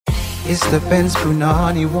It's the Benz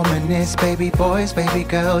Brunani womanist. Baby boys, baby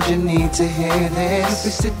girls, you need to hear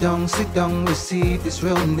this. Sit down, receive this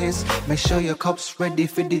realness. Make sure your cup's ready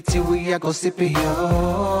for the tea. We are go sip it, yo.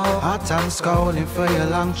 Hot time scrolling for your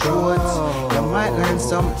long shorts. You might learn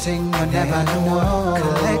something you never know.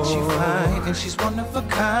 Collect you fine, and she's one of a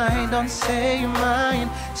kind. Don't say you mine,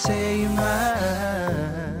 say you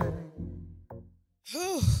mine.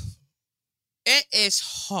 It is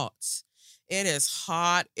hot. It is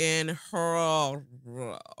hot in her.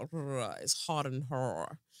 It's hot in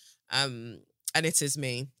her. And it is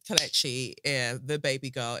me, Kelechi, the baby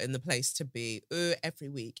girl in the place to be. Every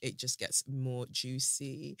week it just gets more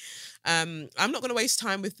juicy. I'm not going to waste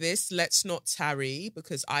time with this. Let's not tarry,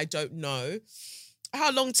 because I don't know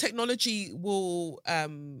how long technology will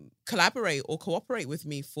collaborate or cooperate with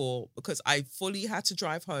me for, because I fully had to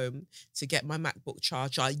drive home to get my MacBook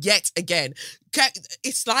charger yet again.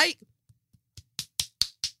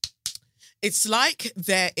 It's like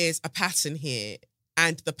there is a pattern here,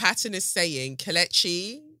 and the pattern is saying,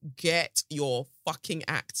 Kelechi, get your fucking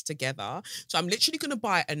act together. So I'm literally going to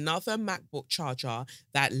buy another MacBook charger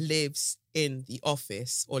that lives in the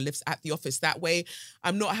office, or lives at the office. That way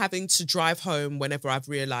I'm not having to drive home whenever I've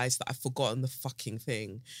realised that I've forgotten the fucking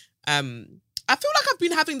thing. I feel like I've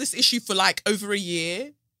been having this issue for like over a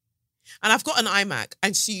year. And I've got an iMac,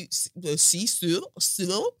 and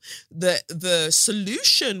the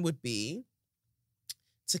solution would be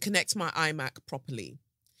to connect my iMac properly.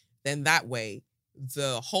 Then that way,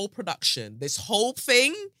 the whole production, this whole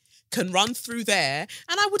thing can run through there,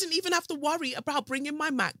 and I wouldn't even have to worry about bringing my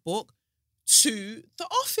MacBook to the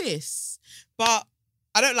office. But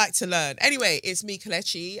I don't like to learn. Anyway, it's me,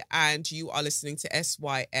 Kelechi, and you are listening to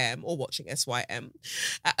SYM, or watching SYM.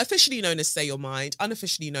 Officially known as Say Your Mind,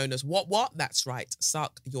 unofficially known as What? That's right,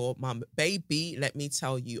 Suck Your Mum. Baby, let me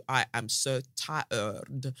tell you, I am so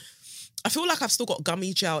tired. I feel like I've still got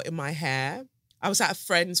gummy gel in my hair. I was at a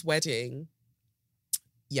friend's wedding.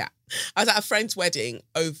 Yeah, I was at a friend's wedding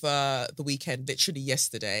over the weekend, literally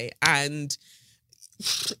yesterday, and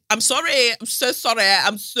I'm sorry. I'm so sorry.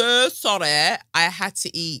 I had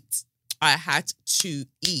to eat.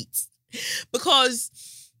 Because,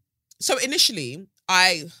 so initially,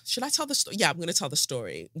 should I tell the story? Yeah, I'm going to tell the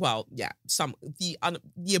story. Well, yeah, the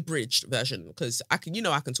abridged version, because I can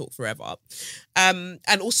talk forever. And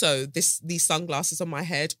also these sunglasses on my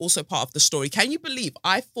head, also part of the story. Can you believe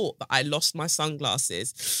I thought that I lost my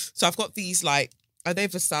sunglasses? So I've got these, like, are they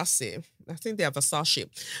Versace? I think they are Versace.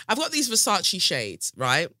 I've got these Versace shades,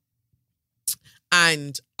 right?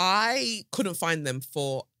 And I couldn't find them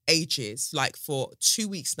for ages, like for 2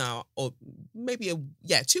 weeks now, or maybe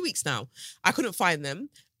 2 weeks now. I couldn't find them,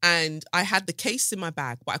 and I had the case in my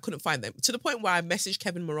bag, but I couldn't find them, to the point where I messaged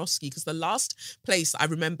Kevin Morosky, because the last place I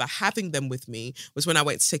remember having them with me was when I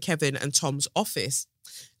went to Kevin and Tom's office.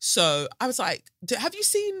 So I was like, have you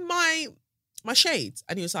seen my shades?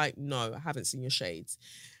 And he was like, no, I haven't seen your shades.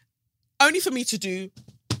 Only for me to do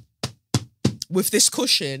with this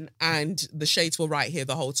cushion, and the shades were right here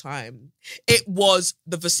the whole time. It was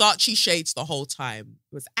the Versace shades the whole time.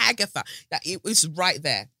 It was Agatha. That it was right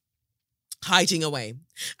there, hiding away.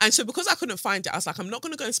 And so because I couldn't find it, I was like, I'm not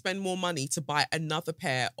going to go and spend more money to buy another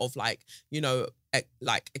pair of, like,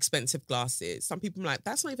 like expensive glasses. Some people are like,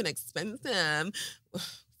 that's not even expensive.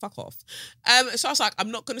 Fuck off. So I was like, I'm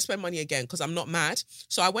not going to spend money again, because I'm not mad.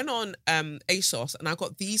 So I went on ASOS, and I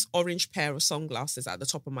got these orange pair of sunglasses at the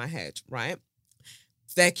top of my head, right?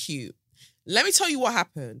 They're cute. Let me tell you what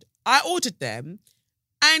happened. I ordered them,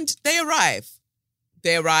 and they arrive.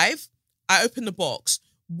 I opened the box.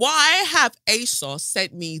 Why have ASOS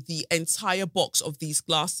sent me the entire box of these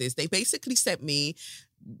glasses? They basically sent me,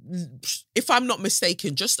 if I'm not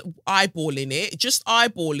mistaken, just eyeballing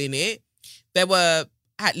it. There were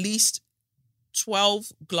at least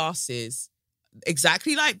 12 glasses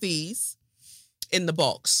exactly like these in the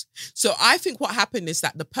box. So I think what happened is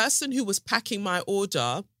that the person who was packing my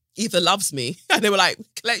order either loves me, and they were like,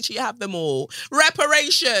 Kelechi, you have them all.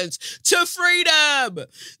 Reparations to freedom.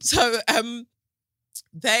 So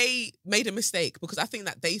they made a mistake, because I think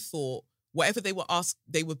that they thought whatever they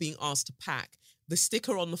were being asked to pack, the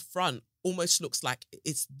sticker on the front almost looks like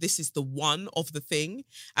this is the one of the thing,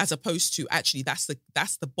 as opposed to actually that's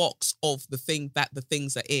the box of the thing that the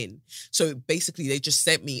things are in. So basically they just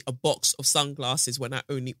sent me a box of sunglasses when I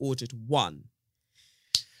only ordered one.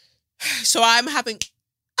 So I'm having,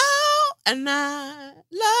 and I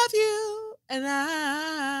love you, and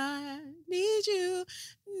I need you,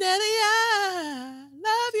 Nelly, I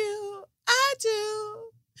love you, I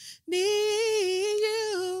do need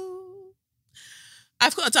you.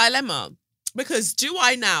 I've got a dilemma. Because do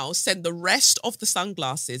I now send the rest of the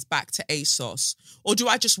sunglasses back to ASOS? Or do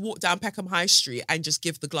I just walk down Peckham High Street and just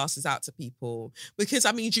give the glasses out to people? Because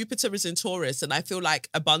I mean, Jupiter is in Taurus and I feel like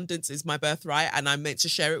abundance is my birthright and I'm meant to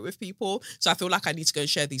share it with people. So I feel like I need to go and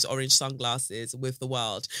share these orange sunglasses with the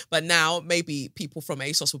world. But now maybe people from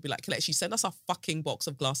ASOS will be like, Kelechi, send us a fucking box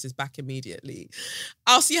of glasses back immediately.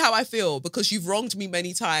 I'll see how I feel because you've wronged me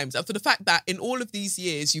many times. And for the fact that in all of these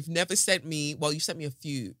years, you've never sent me, well, you sent me a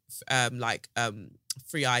few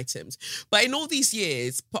free items. But in all these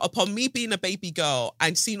years, upon me being a baby girl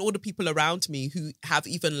and seeing all the people around me who have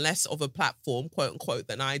even less of a platform, quote unquote,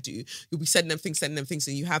 than I do, you'll be sending them things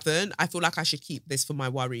and you haven't. I feel like I should keep this for my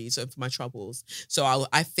worries and for my troubles. So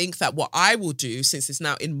I think that what I will do, since it's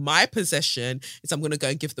now in my possession, is I'm going to go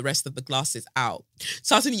and give the rest of the glasses out.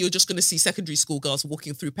 Suddenly you're just going to see secondary school girls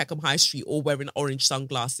walking through Peckham High Street all wearing orange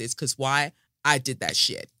sunglasses. Because why? I did that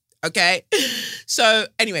shit. Okay? So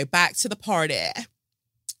anyway, back to the party.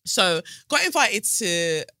 So got invited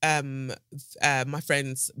to my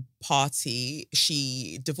friend's party.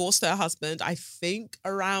 She divorced her husband, I think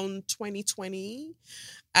around 2020.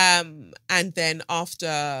 And then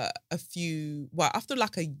after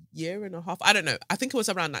like a year and a half, I don't know. I think it was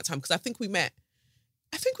around that time because I think we met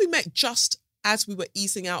just as we were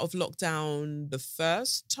easing out of lockdown the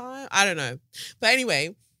first time. I don't know. But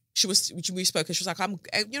anyway, we spoke and she was like, I'm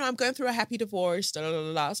going through a happy divorce. Da, da,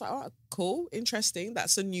 da, da. I was like, oh, cool, interesting.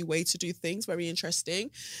 That's a new way to do things. Very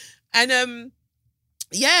interesting. And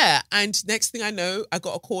yeah. And next thing I know, I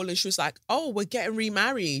got a call and she was like, oh, we're getting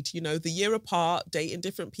remarried. You know, the year apart, dating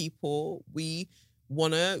different people. We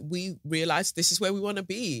realized this is where we want to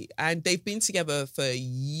be. And they've been together for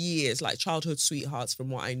years, like childhood sweethearts from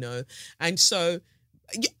what I know. And so,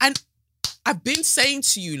 and I've been saying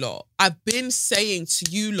to you lot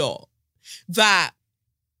that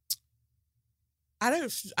I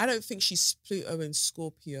don't think she's Pluto and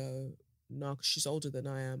Scorpio. No, because she's older than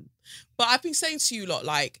I am. But I've been saying to you lot,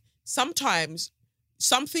 like, sometimes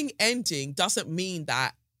something ending doesn't mean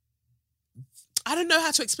that, I don't know how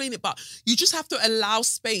to explain it, but you just have to allow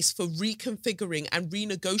space for reconfiguring and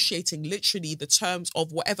renegotiating literally the terms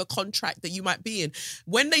of whatever contract that you might be in.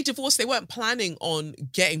 When they divorced, they weren't planning on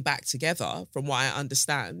getting back together, from what I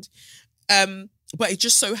understand. But it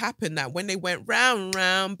just so happened that when they went round,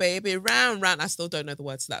 round, baby, round, round, I still don't know the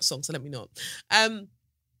words to that song, so let me know.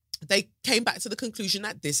 They came back to the conclusion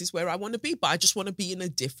that this is where I want to be, but I just want to be in a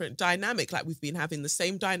different dynamic. Like, we've been having the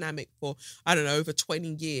same dynamic for, I don't know, over 20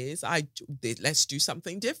 years. Let's do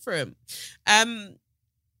something different. And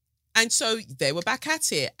so they were back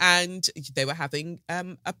at it and they were having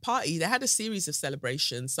a party. They had a series of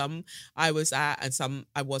celebrations. Some I was at and some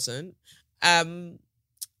I wasn't. And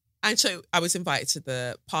so I was invited to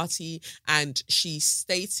the party and she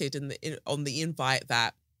stated on the invite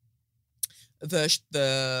that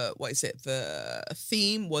the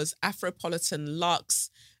theme was Afropolitan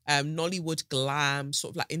luxe, Nollywood glam,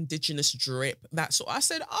 sort of like indigenous drip, that sort. I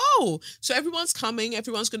said, oh, so everyone's coming,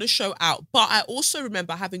 everyone's going to show out. But I also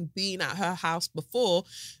remember having been at her house before,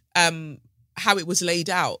 how it was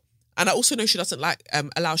laid out. And I also know she doesn't like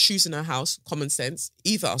allow shoes in her house, common sense,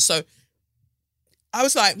 either. So I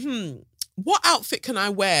was like, what outfit can I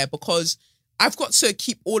wear? Because I've got to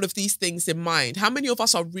keep all of these things in mind. How many of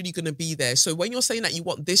us are really going to be there? So when you're saying that you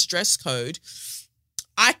want this dress code,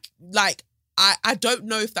 I don't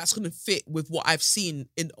know if that's going to fit with what I've seen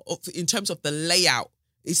in terms of the layout.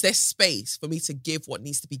 Is there space for me to give what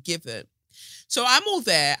needs to be given? So I'm all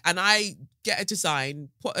there and I get a design,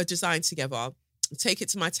 put a design together, take it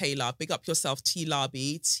to my tailor, big up yourself, T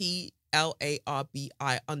Larbi,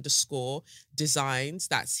 TLARBI_designs.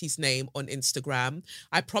 That's his name on Instagram.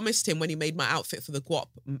 I promised him when he made my outfit for the Guap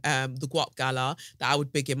Gala that I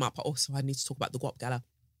would big him up. Also, I need to talk about the Guap Gala.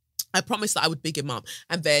 I promised that I would big him up,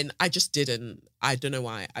 and then I just didn't. I don't know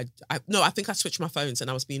why. I think I switched my phones and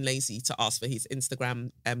I was being lazy to ask for his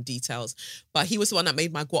Instagram details. But he was the one that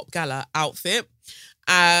made my Guap Gala outfit.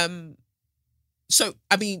 So,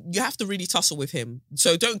 I mean, you have to really tussle with him.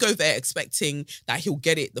 So don't go there expecting that he'll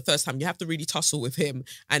get it the first time. You have to really tussle with him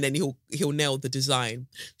and then he'll nail the design.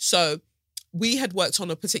 So we had worked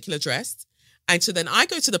on a particular dress. And so then I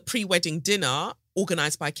go to the pre-wedding dinner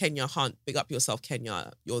organized by Kenya Hunt. Big up yourself,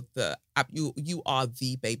 Kenya. You are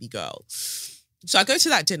the baby girl. So I go to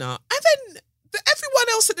that dinner and then everyone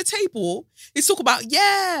else at the table is talking about,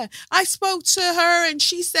 yeah, I spoke to her and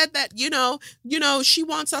she said that, you know, she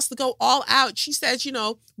wants us to go all out. She says,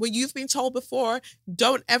 when you've been told before,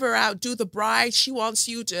 don't ever outdo the bride. She wants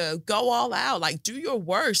you to go all out, like do your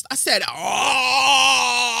worst. I said,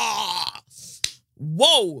 oh,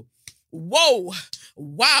 whoa,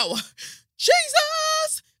 wow,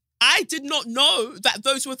 Jesus. I did not know that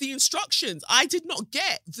those were the instructions. I did not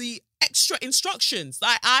get the extra instructions.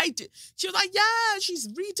 She was like, yeah, she's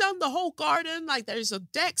redone the whole garden. Like, there's a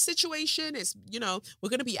deck situation. It's, we're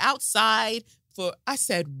going to be outside I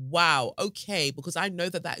said, wow, okay, because I know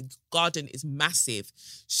that garden is massive.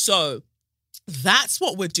 So that's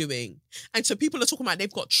what we're doing. And so people are talking about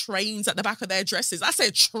they've got trains at the back of their dresses. I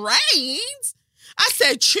said, trains? I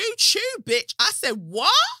said, choo-choo, bitch. I said,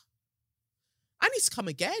 what? I need to come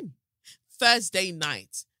again. Thursday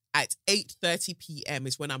night at 8:30 p.m.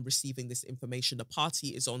 is when I'm receiving this information. The party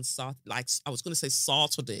is on Saturday.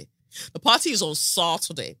 The party is on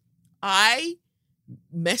Saturday. I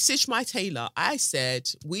messaged my tailor. I said,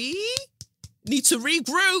 we need to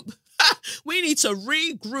regroup. We need to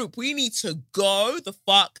regroup. We need to go the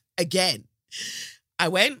fuck again. I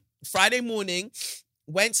went Friday morning,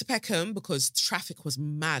 went to Peckham because traffic was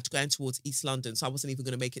mad going towards East London. So I wasn't even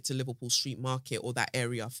going to make it to Liverpool Street Market or that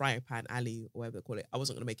area, Frying Pan Alley, or whatever they call it. I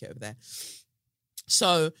wasn't going to make it over there.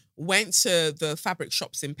 So went to the fabric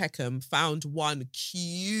shops in Peckham, found one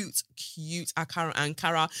cute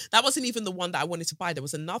Ankara. That wasn't even the one that I wanted to buy. There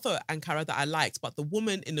was another Ankara that I liked, but the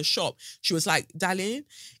woman in the shop, she was like, darling,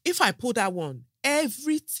 if I pull that one,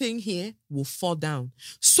 everything here will fall down.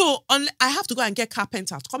 So I have to go and get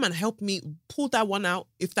carpenter to come and help me pull that one out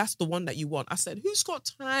if that's the one that you want. I said, who's got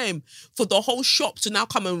time for the whole shop to now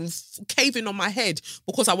come and cave in on my head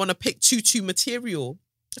because I want to pick tutu material?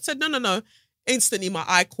 I said, no. Instantly, my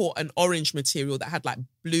eye caught an orange material that had like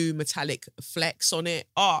blue metallic flecks on it.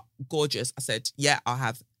 Oh, gorgeous. I said, yeah, I'll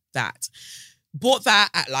have that. Bought that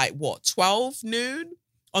at 12 noon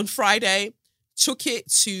on Friday, took it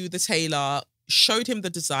to the tailor, showed him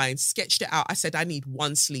the design, sketched it out. I said, I need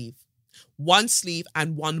one sleeve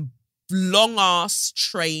and one long ass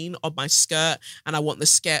train of my skirt. And I want the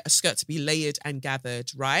skirt to be layered and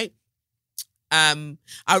gathered, right? I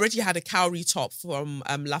already had a cowrie top from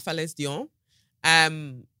La Falaise Dion.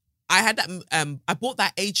 I had that, I bought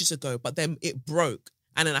that ages ago, but then it broke.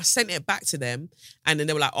 And then I sent it back to them. And then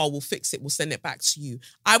they were like, oh, we'll fix it. We'll send it back to you.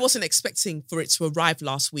 I wasn't expecting for it to arrive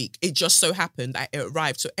last week. It just so happened that it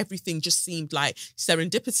arrived. So everything just seemed like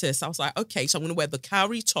serendipitous. I was like, okay, so I'm going to wear the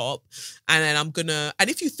cowrie top. And then and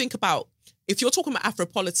if you think about, if you're talking about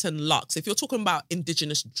Afropolitan lux, if you're talking about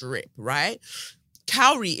indigenous drip, right?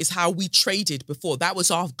 Cowrie is how we traded before. That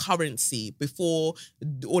was our currency before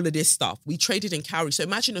all of this stuff. We traded in cowrie. So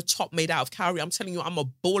imagine a top made out of cowrie. I'm telling you, I'm a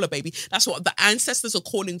baller, baby. That's what the ancestors are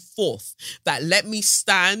calling forth. That let me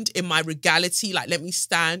stand in my regality. Like, let me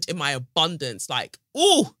stand in my abundance. Like,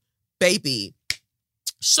 ooh, baby.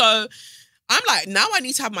 So I'm like, now I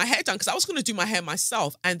need to have my hair done because I was going to do my hair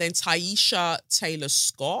myself. And then Taisha Taylor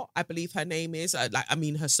Scott, I believe her name is.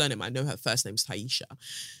 Her surname. I know her first name's Taisha.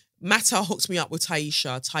 Mata hooked me up with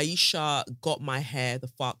Taisha. Taisha got my hair the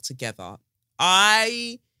fuck together.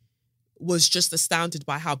 I was just astounded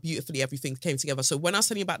by how beautifully everything came together. So when I was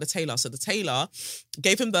telling you about the tailor, so the tailor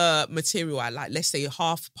gave him the material at let's say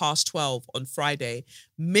 12:30 on Friday,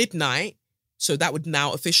 midnight. So that would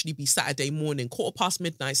now officially be Saturday morning,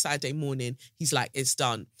 midnight, Saturday morning. He's like, it's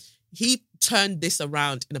done. He turned this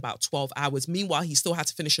around in about 12 hours. Meanwhile, he still had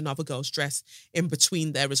to finish another girl's dress in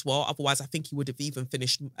between there as well. Otherwise, I think he would have even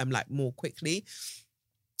finished more quickly.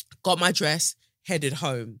 Got my dress, headed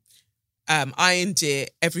home. Ironed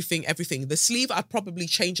it, everything. The sleeve, I'd probably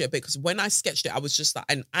change it a bit because when I sketched it, I was just like,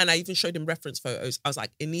 and I even showed him reference photos. I was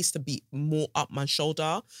like, it needs to be more up my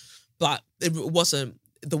shoulder, but it wasn't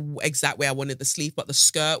the exact way I wanted the sleeve, but the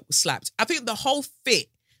skirt slapped. I think the whole fit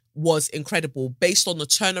was incredible based on the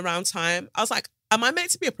turnaround time. I was like, am I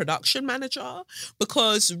meant to be a production manager?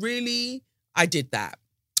 Because really, I did that.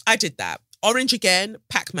 Orange again,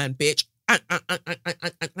 Pac-Man, bitch.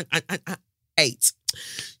 8.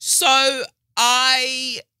 So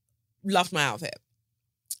I loved my outfit.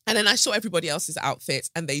 And then I saw everybody else's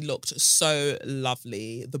outfits and they looked so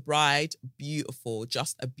lovely. The bride, beautiful,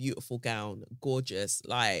 just a beautiful gown, gorgeous.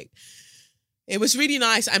 Like, it was really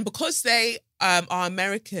nice. And because they are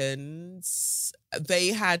Americans, they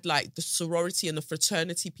had like the sorority and the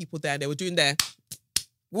fraternity people there. They were doing their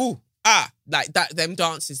like that, them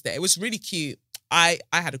dances there. It was really cute. I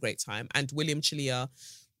had a great time. And William Chilia,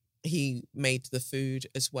 he made the food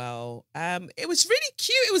as well. It was really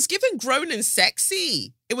cute. It was giving grown and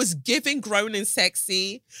sexy.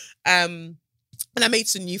 And I made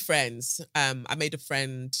some new friends. I made a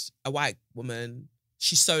friend, a white woman.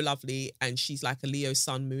 She's so lovely. And she's like a Leo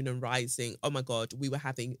sun, moon and rising. Oh my God, we were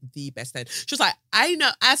having the best time. She was like, I know,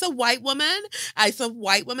 as a white woman,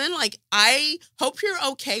 like, I hope you're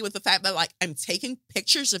okay with the fact that like, I'm taking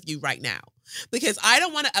pictures of you right now because I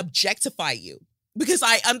don't want to objectify you because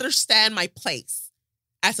I understand my place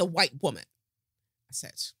as a white woman. I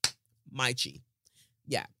said, my G.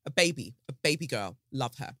 Yeah, a baby girl.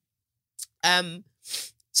 Love her.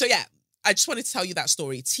 So yeah, I just wanted to tell you that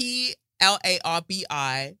story.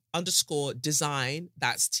 TLARBI_design.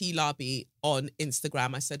 That's TLARBI on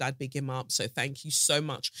Instagram. I said I'd big him up. So thank you so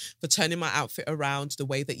much for turning my outfit around the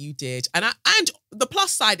way that you did. And the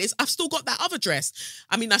plus side is I've still got that other dress.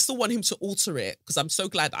 I mean, I still want him to alter it because I'm so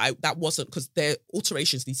glad that wasn't, because their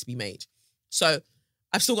alterations need to be made. So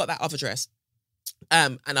I've still got that other dress.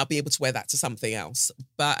 And I'll be able to wear that to something else.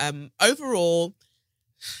 But overall,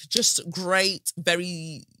 just great,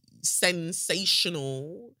 very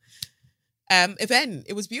sensational event.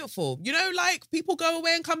 It was beautiful. You know, like, people go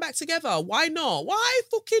away and come back together. Why not? Why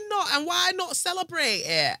fucking not? And why not celebrate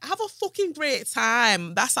it? Have a fucking great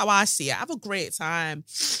time. That's how I see it. Have a great time.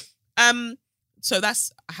 So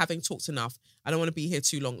that's having talked enough. I don't want to be here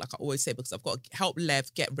too long, like I always say, because I've got to help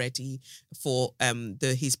Lev get ready for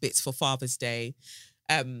his bits for Father's Day.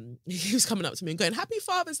 He was coming up to me and going, "Happy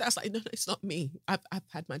Father's Day." I was like, no, it's not me. I've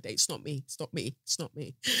had my day. It's not me. It's not me. It's not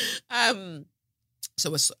me.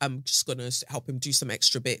 So I'm just gonna help him do some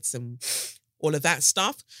extra bits and all of that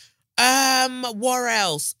stuff. What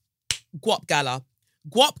else? Guap Gala.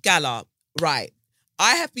 Right.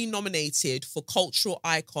 I have been nominated for Cultural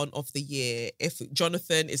Icon of the Year. If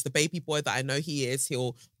Jonathan is the baby boy that I know he is,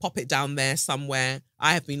 he'll pop it down there somewhere.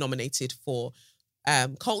 I have been nominated for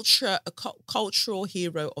Cultural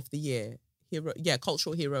Hero of the Year.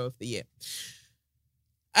 Cultural Hero of the Year.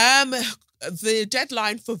 The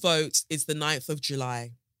deadline for votes is the 9th of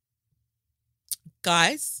July.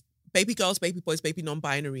 Guys, baby girls, baby boys, baby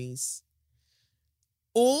non-binaries,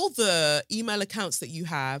 all the email accounts that you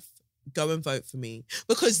have, go and vote for me.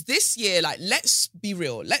 Because this year, like, let's be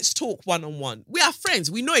real. Let's talk one-on-one. We are friends.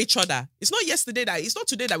 We know each other. It's not today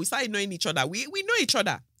that we started knowing each other. We know each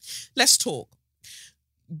other. Let's talk.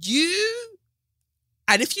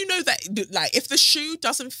 And if you know that, like, if the shoe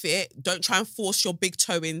doesn't fit, don't try and force your big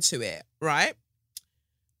toe into it, right?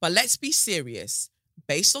 But let's be serious.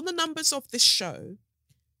 Based on the numbers of this show,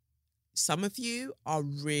 some of you are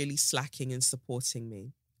really slacking in supporting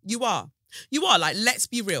me. You are. Like, let's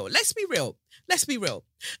be real.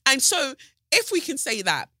 And so if we can say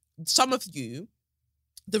that some of you,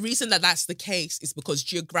 the reason that that's the case is because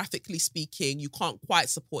geographically speaking, you can't quite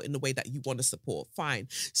support in the way that you want to support. Fine.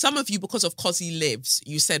 Some of you, because of Cosy Lives,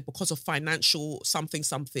 you said because of financial something,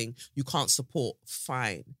 you can't support.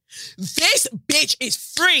 Fine. This bitch is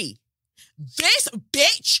free.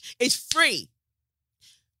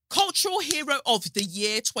 Cultural Hero of the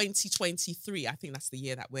Year 2023. I think that's the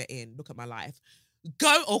year that we're in. Look at my life.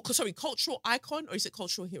 Cultural Icon, or is it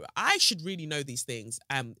Cultural Hero? I should really know these things.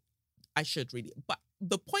 But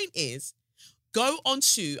the point is,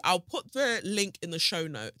 I'll put the link in the show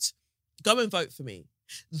notes. Go and vote for me.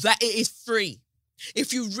 That it is free.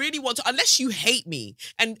 If you really want to, unless you hate me,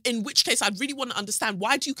 and in which case I'd really want to understand,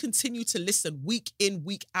 why do you continue to listen week in,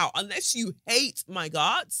 week out? Unless you hate my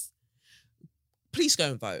guts, please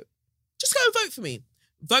go and vote. Just go and vote for me.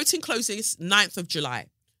 Voting closes 9th of July.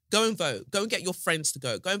 Go and vote. Go and get your friends to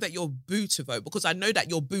go. Go and get your boo to vote, because I know that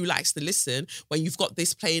your boo likes to listen when you've got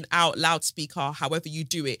this playing out loudspeaker, however you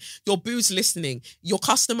do it. Your boo's listening. Your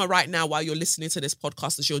customer right now, while you're listening to this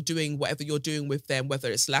podcast, as you're doing whatever you're doing with them,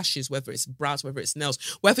 whether it's lashes, whether it's brows, whether it's nails,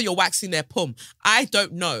 whether you're waxing their pum, I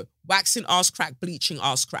don't know. Waxing arse crack, bleaching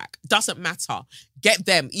arse crack. Doesn't matter. Get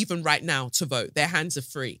them, even right now, to vote. Their hands are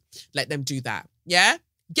free. Let them do that. Yeah?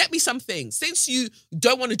 Get me some things. Since you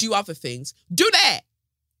don't want to do other things, do that.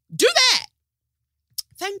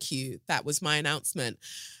 Thank you. That was my announcement.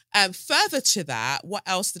 Further to that, what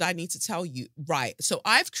else did I need to tell you? Right. So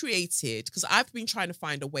I've created, because I've been trying to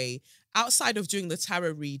find a way outside of doing the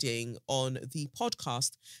tarot reading on the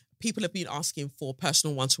podcast, people have been asking for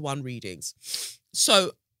personal one-to-one readings.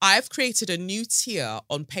 So I've created a new tier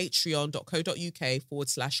on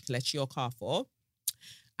patreon.co.uk/Kelechi Okafor.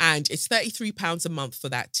 And it's £33 a month for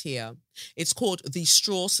that tier. It's called the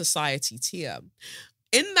Straw Society tier.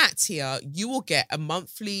 In that tier, you will get a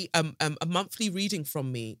monthly reading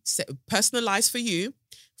from me, personalized for you,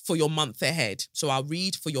 for your month ahead. So I'll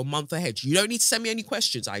read for your month ahead. You don't need to send me any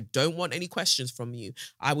questions. I don't want any questions from you.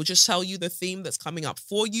 I will just tell you the theme that's coming up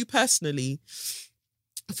for you personally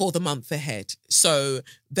for the month ahead. So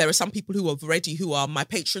there are some people who are my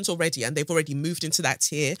patrons already, and they've already moved into that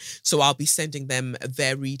tier. So I'll be sending them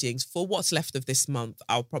their readings for what's left of this month.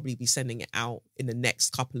 I'll probably be sending it out in the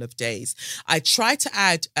next couple of days. I tried to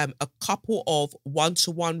add a couple of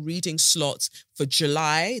one-to-one reading slots for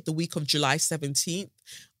July, the week of July 17th,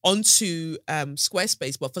 onto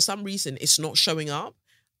Squarespace, but for some reason it's not showing up.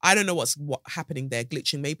 I don't know what's happening there,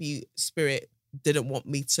 glitching. Maybe Spirit didn't want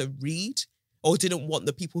me to read, or didn't want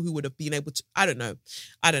the people who would have been able to. I don't know.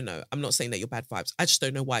 I'm not saying that you're bad vibes. I just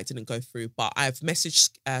don't know why it didn't go through. But I've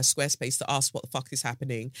messaged Squarespace to ask what the fuck is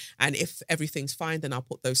happening. And if everything's fine, then I'll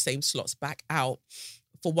put those same slots back out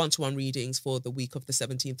for one-to-one readings for the week of the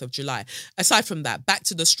 17th of July. Aside from that, back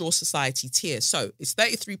to the Straw Society tier. So it's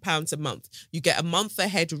 £33 a month. You get a month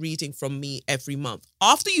ahead reading from me every month.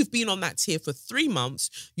 After you've been on that tier for 3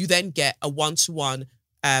 months, you then get a one-to-one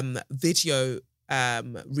video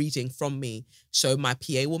reading from me. So my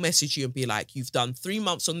PA will message you and be like, you've done 3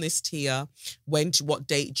 months on this tier. What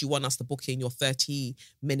date do you want us to book in your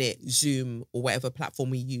 30-minute Zoom or whatever platform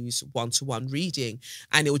we use one-to-one reading?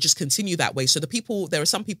 And it will just continue that way. So there are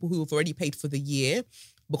some people who have already paid for the year.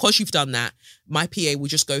 Because you've done that, my PA will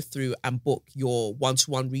just go through and book your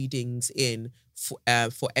one-to-one readings in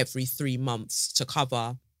for every 3 months to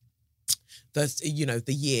cover the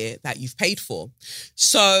year that you've paid for.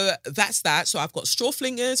 So that's that. So I've got Straw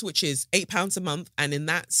Flingers, which is £8 a month, and in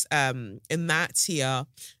that tier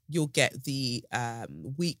you'll get the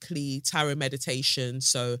weekly tarot meditation.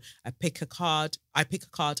 So I pick a card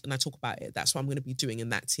and I talk about it. That's what I'm going to be doing in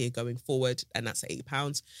that tier going forward, and that's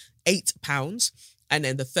 £8. And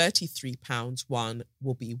then the £33 one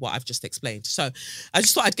will be what I've just explained. So I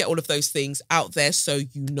just thought I'd get all of those things out there so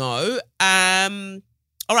you know.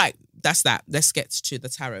 All right, that's that. Let's get to the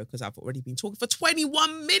tarot because I've already been talking for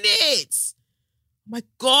 21 minutes. Oh my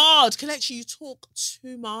God, Kelechi, you talk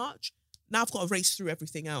too much. Now I've got to race through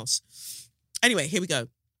everything else. Anyway, here we go.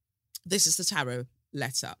 This is the tarot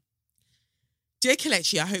letter. Dear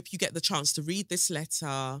Kelechi, I hope you get the chance to read this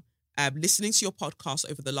letter. Listening to your podcast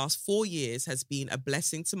over the last 4 years has been a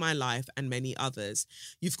blessing to my life and many others.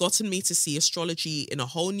 You've gotten me to see astrology in a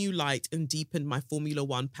whole new light and deepened my Formula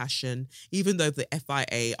One passion, even though the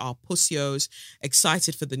FIA are pussios,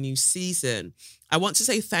 excited for the new season. I want to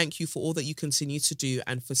say thank you for all that you continue to do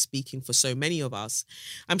and for speaking for so many of us.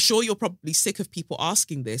 I'm sure you're probably sick of people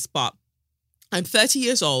asking this, but I'm 30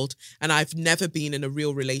 years old and I've never been in a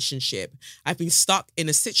real relationship. I've been stuck in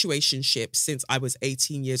a situationship since I was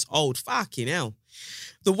 18 years old. Fucking hell.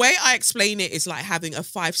 The way I explain it is like having a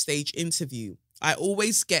 5-stage interview. I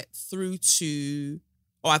always get through to,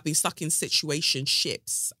 or I've been stuck in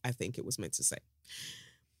situationships, I think it was meant to say.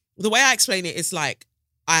 The way I explain it is like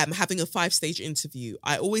I'm having a 5-stage interview.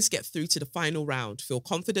 I always get through to the final round, feel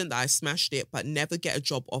confident that I smashed it, but never get a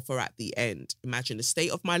job offer at the end. Imagine the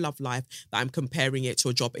state of my love life that I'm comparing it to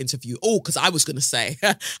a job interview. Oh, because I was going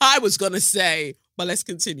to say, but let's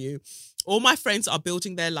continue. All my friends are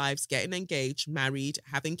building their lives, getting engaged, married,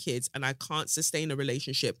 having kids, and I can't sustain a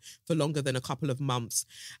relationship for longer than a couple of months.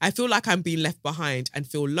 I feel like I'm being left behind and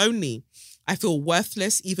feel lonely. I feel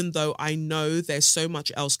worthless, even though I know there's so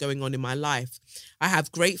much else going on in my life. I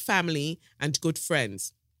have great family and good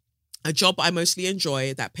friends. A job I mostly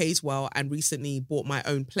enjoy that pays well, and recently bought my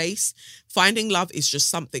own place. Finding love is just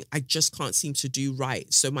something I just can't seem to do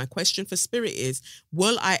right. So my question for Spirit is,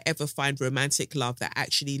 will I ever find romantic love that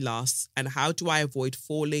actually lasts? And how do I avoid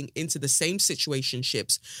falling into the same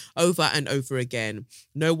situationships over and over again?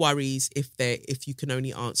 No worries if you can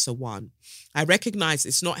only answer one. I recognize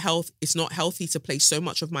it's not healthy to place so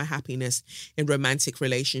much of my happiness in romantic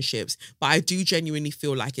relationships, but I do genuinely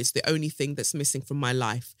feel like it's the only thing that's missing from my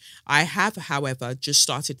life. I have, however, just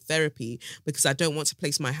started therapy because I don't want to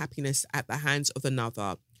place my happiness at the hands of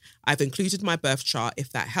another. I've included my birth chart if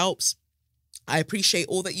that helps. I appreciate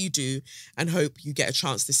all that you do and hope you get a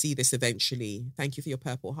chance to see this eventually. Thank you for your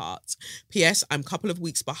purple heart. P.S. I'm a couple of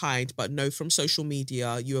weeks behind, but know from social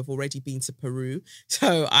media you have already been to Peru.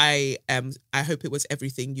 So I hope it was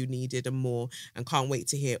everything you needed and more, and can't wait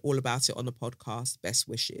to hear all about it on the podcast. Best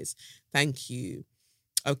wishes. Thank you.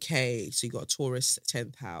 Okay, so you got Taurus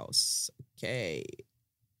 10th house. Okay.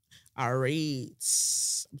 All right.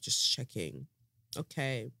 I'm just checking.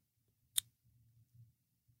 Okay.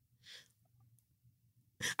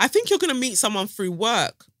 I think you're going to meet someone through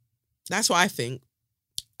work. That's what I think.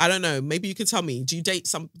 I don't know. Maybe you can tell me. Do you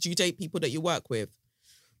date people that you work with?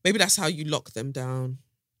 Maybe that's how you lock them down.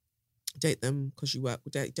 Date them because you work.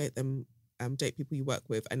 Date them. Date people you work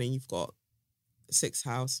with, and then you've got 6th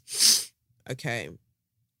house. Okay.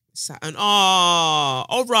 Saturn. Oh,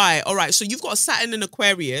 all right. So you've got Saturn in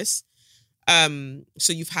Aquarius.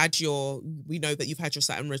 So we know that you've had your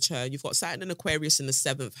Saturn return. You've got Saturn in Aquarius in the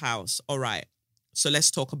 7th house. All right. So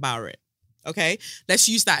let's talk about it. Okay. Let's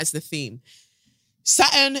use that as the theme.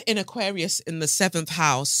 Saturn in Aquarius in the 7th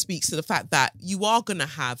house speaks to the fact that you are going to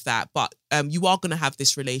have that, but you are going to have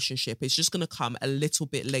this relationship. It's just going to come a little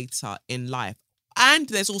bit later in life. And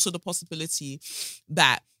there's also the possibility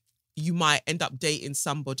that you might end up dating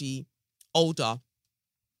somebody older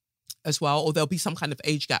as well, or there'll be some kind of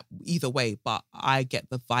age gap either way, but I get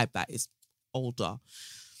the vibe that is older.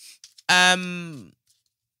 That's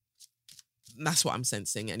what I'm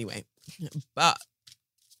sensing anyway. But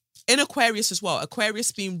in Aquarius as well,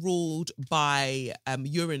 Aquarius being ruled by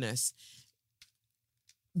Uranus,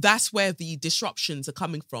 that's where the disruptions are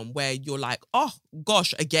coming from, where you're like, oh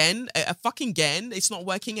gosh, again, again, it's not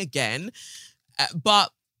working again.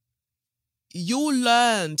 But you'll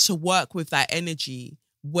learn to work with that energy,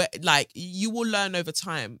 where like you will learn over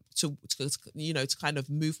time to kind of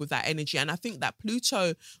move with that energy. And I think that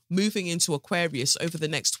Pluto moving into Aquarius over the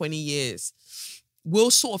next 20 years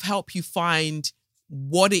will sort of help you find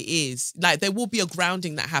what it is. Like there will be a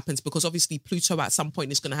grounding that happens, because obviously Pluto at some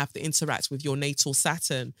point is going to have to interact with your natal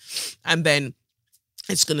Saturn, and then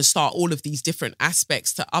it's going to start all of these different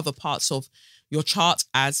aspects to other parts of your chart,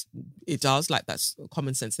 as it does. Like that's a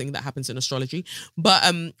common sense thing that happens in astrology. But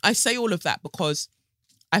I say all of that because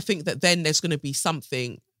I think that then there's going to be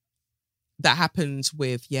something that happens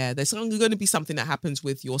with, there's going to be something that happens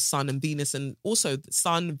with your Sun and Venus, and also the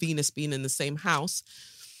Sun, Venus being in the same house.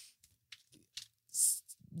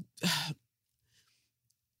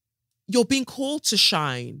 You're being called to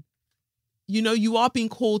shine. You are being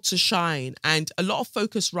called to shine, and a lot of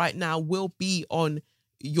focus right now will be on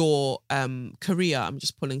your career. I'm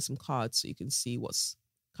just pulling some cards so you can see what's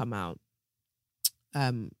come out.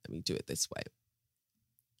 Let me do it this way,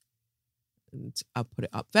 and I'll put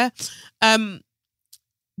it up there.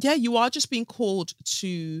 You are just being called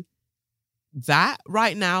to that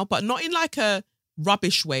right now, but not in like a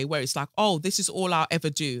rubbish way where it's like, oh, this is all I'll ever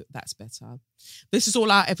do. That's better. This is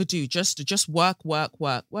all I'll ever do. Just work.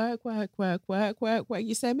 You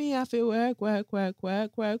say me, I feel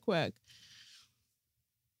work.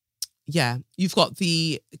 Yeah, you've got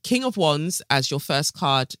the King of Wands as your first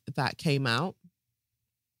card that came out.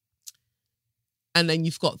 And then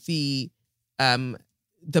you've got the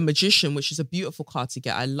Magician, which is a beautiful card to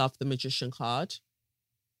get. I love the Magician card.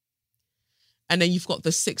 And then you've got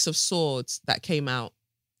the Six of Swords that came out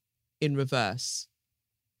in reverse.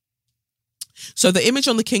 So the image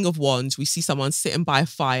on the King of Wands, we see someone sitting by a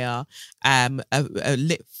fire, a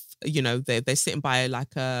lit, they're sitting by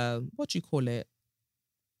like what do you call it?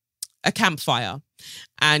 A campfire.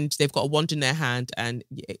 And they've got a wand in their hand, and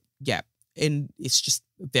it's just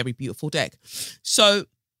a very beautiful deck. So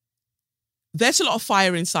there's a lot of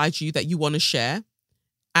fire inside you that you want to share,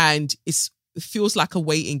 and it feels like a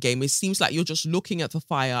waiting game. It seems like you're just looking at the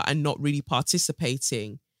fire and not really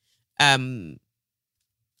participating.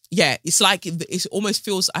 It's like it almost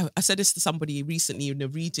feels. I said this to somebody recently in a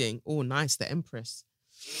reading. Oh, nice, the Empress.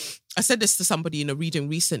 I said this to somebody in a reading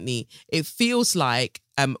recently. It feels like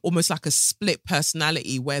almost like a split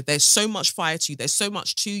personality, where there's so much fire to you, there's so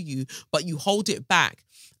much to you, but you hold it back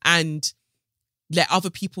and let other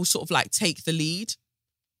people sort of like take the lead.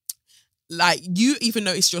 Like you even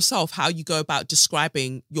notice yourself how you go about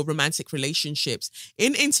describing your romantic relationships.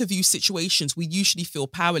 In interview situations, we usually feel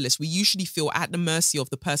powerless. We usually feel at the mercy of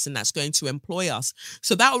the person that's going to employ us.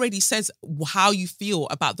 So that already says how you feel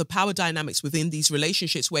about the power dynamics within these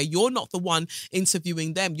relationships, where you're not the one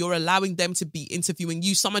interviewing them. You're allowing them to be interviewing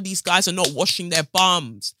you. Some of these guys are not washing their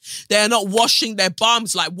bums. They're not washing their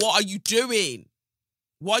bums. Like, what are you doing?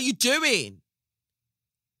 What are you doing?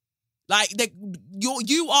 Like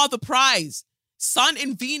you are the prize. Sun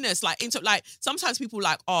and Venus, like sometimes people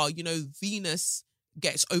like, Venus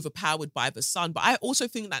gets overpowered by the sun, but I also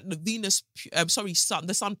think that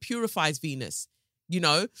the sun purifies Venus.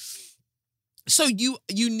 So you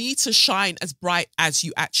need to shine as bright as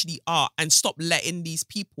you actually are, and stop letting these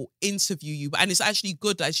people interview you. And it's actually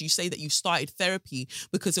good, as you say, that you started therapy,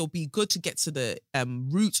 because it'll be good to get to the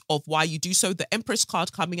root of why you do so. The Empress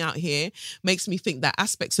card coming out here makes me think that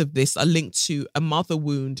aspects of this are linked to a mother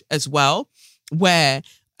wound as well, where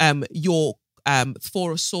your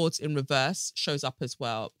Four of Swords in reverse shows up as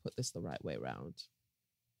well. Put this the right way around.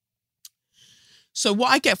 So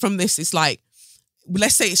what I get from this is like,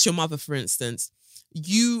 let's say it's your mother, for instance.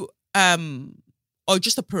 You are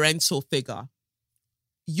just a parental figure.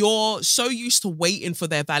 You're so used to waiting for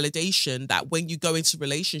their validation that when you go into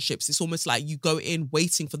relationships, it's almost like you go in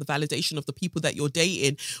waiting for the validation of the people that you're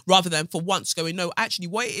dating, rather than for once going, no, actually,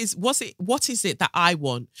 what is it that I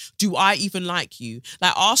want? Do I even like you?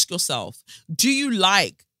 Like, ask yourself, do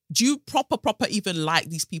you proper even like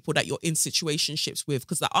these people that you're in situationships with?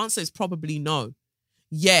 Because the answer is probably no.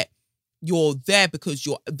 Yet you're there because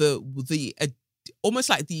you're the almost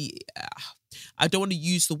like the I don't want to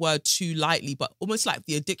use the word too lightly, but almost like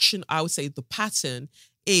the addiction, I would say the pattern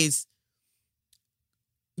is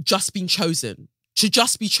just being chosen to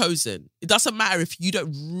just be chosen. It doesn't matter if you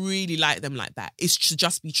don't really like them like that. It's to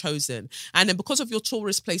just be chosen. And then because of your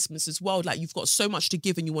Taurus placements as well, like you've got so much to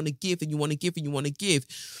give and you want to give and you want to give and you want to give.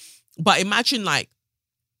 But imagine like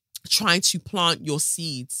trying to plant your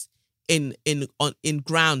seeds in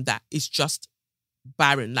ground that is just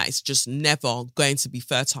barren, like it's just never going to be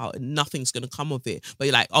fertile and nothing's going to come of it. But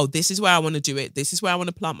you're like, oh, this is where I want to do it. This is where I want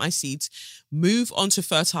to plant my seeds. Move onto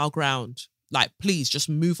fertile ground. Like, please just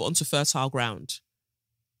move onto fertile ground,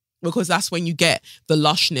 because that's when you get the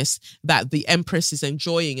lushness that the Empress is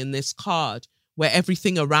enjoying in this card, where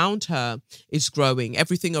everything around her is growing.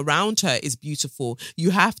 Everything around her is beautiful. You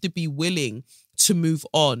have to be willing to move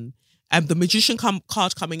on. And the Magician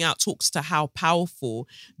card coming out talks to how powerful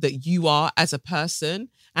that you are as a person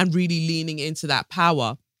and really leaning into that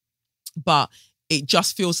power. But it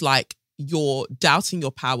just feels like you're doubting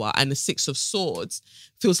your power, and the Six of Swords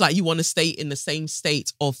feels like you want to stay in the same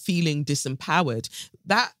state of feeling disempowered.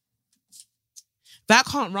 That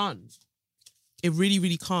can't run. It really,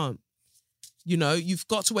 really can't. You know, you've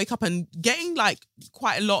got to wake up, and getting like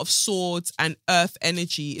quite a lot of swords and earth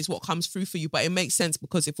energy is what comes through for you. But it makes sense,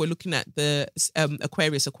 because if we're looking at the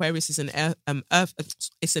Aquarius is an earth,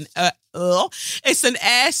 it's an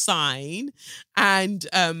air sign, and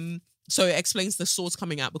so it explains the swords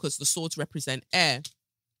coming out because the swords represent air.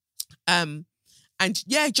 And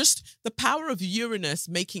yeah, just the power of Uranus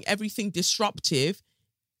making everything disruptive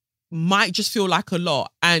might just feel like a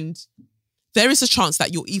lot. And there is a chance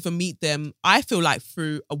that you'll even meet them, I feel like,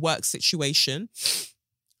 through a work situation,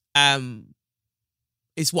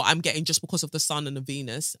 is what I'm getting, just because of the Sun and the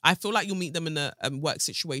Venus. I feel like you'll meet them in a work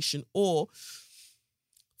situation, or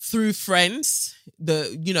through friends.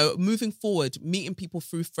 Moving forward, meeting people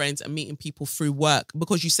through friends and meeting people through work,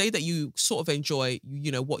 because you say that you sort of enjoy,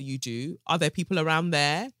 what you do. Are there people around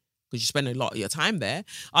there? Because you spend a lot of your time there.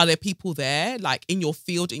 Are there people there, like in your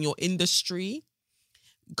field, in your industry?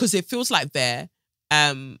 Because it feels like there.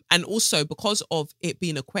 And also because of it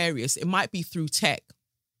being Aquarius, it might be through tech,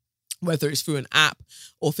 whether it's through an app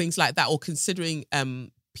or things like that, or considering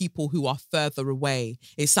people who are further away.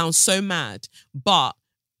 It sounds so mad, but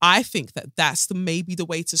I think that that's maybe the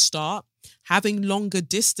way to start, having longer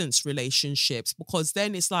distance relationships, because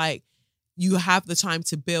then it's like you have the time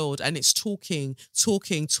to build, and it's talking.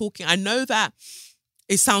 I know that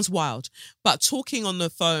it sounds wild, but talking on the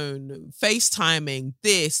phone, FaceTiming,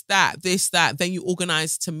 this, that, then you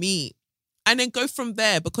organize to meet and then go from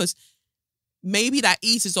there, because maybe that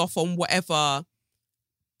eases off on whatever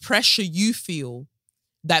pressure you feel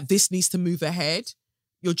that this needs to move ahead.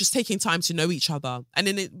 You're just taking time to know each other. And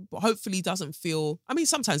then it hopefully doesn't feel, I mean,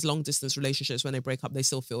 sometimes long distance relationships, when they break up, they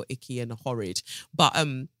still feel icky and horrid. But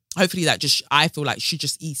hopefully that I feel like should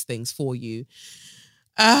just ease things for you.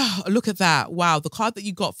 Look at that. Wow. The card that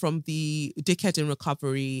you got from the Dickhead in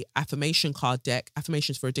Recovery affirmation card deck,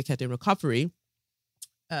 Affirmations for a Dickhead in Recovery.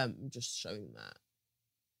 Just showing that.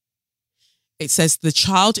 It says, the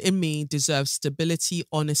child in me deserves stability,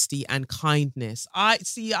 honesty, and kindness. I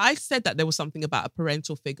said that there was something about a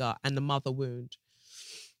parental figure and the mother wound.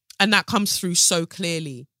 And that comes through so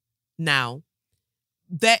clearly now.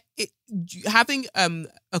 Having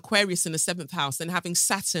Aquarius in the 7th house and having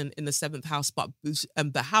Saturn in the 7th house, but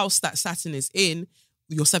the house that Saturn is in,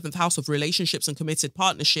 your 7th house of relationships and committed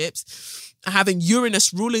partnerships, having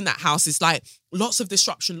Uranus ruling that house is like lots of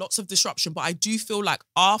disruption. But I do feel like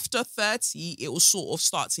after 30, it will sort of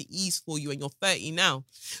start to ease for you, and you're 30 now.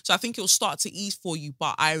 So I think it will start to ease for you,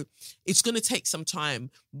 but it's going to take some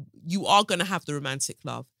time. You are going to have the romantic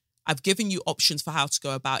love. I've given you options for how to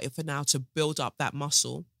go about it for now to build up that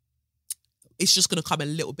muscle. It's just going to come a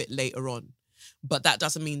little bit later on. But that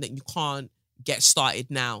doesn't mean that you can't get started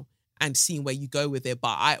now and seeing where you go with it.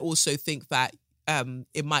 But I also think that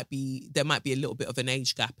there might be a little bit of an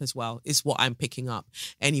age gap as well, is what I'm picking up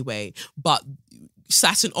anyway. But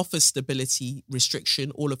Saturn offers stability, restriction,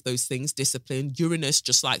 all of those things, discipline. Uranus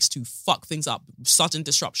just likes to fuck things up, sudden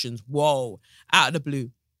disruptions, whoa, out of the blue.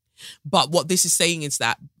 But what this is saying is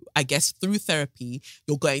that, I guess, through therapy,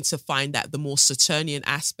 you're going to find that the more Saturnian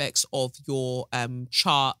aspects of your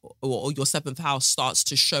chart or your 7th house starts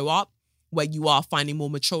to show up, where you are finding more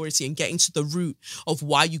maturity and getting to the root of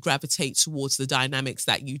why you gravitate towards the dynamics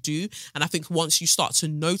that you do. And I think once you start to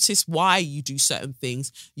notice why you do certain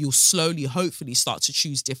things, you'll slowly, hopefully, start to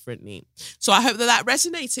choose differently. So I hope that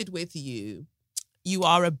resonated with you. You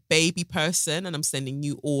are a baby person, and I'm sending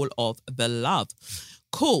you all of the love.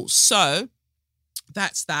 Cool. So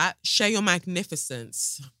that's that. Share your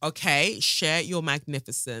magnificence. Okay. Share your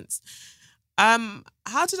magnificence.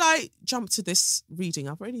 How did I jump to this reading?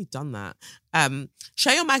 I've already done that.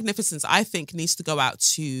 Share Your Magnificence, I think, needs to go out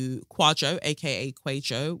to Kwajo, aka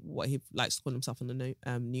Quajo, what he likes to call himself in the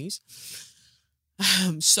news.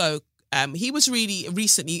 He was really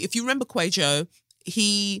recently, if you remember Quajo,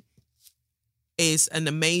 he is an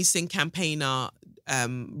amazing campaigner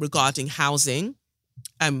regarding housing.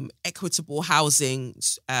 Equitable housing,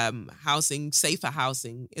 safer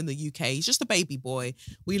housing in the UK. He's just a baby boy.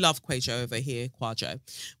 We love Quajo over here, Kwajo.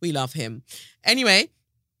 We love him. Anyway,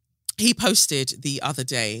 he posted the other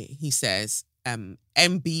day, he says,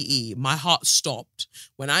 MBE, my heart stopped.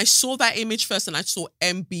 When I saw that image first and I saw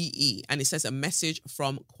MBE and it says a message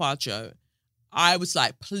from Kwajo, I was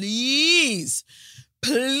like, please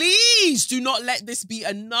do not let this be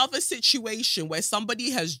another situation where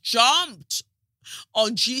somebody has jumped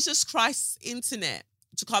on Jesus Christ's internet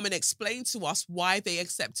to come and explain to us why they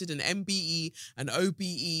accepted an MBE, an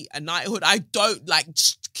OBE, a knighthood. I don't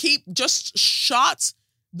just shut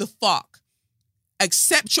the fuck.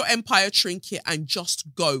 Accept your Empire trinket and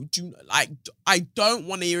just go. I don't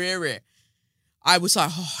want to hear it. I was like,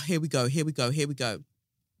 oh, here we go.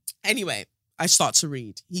 Anyway, I start to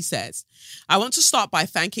read. He says, I want to start by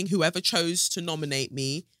thanking whoever chose to nominate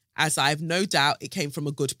me, as I have no doubt it came from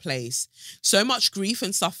a good place. So much grief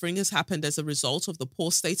and suffering has happened as a result of the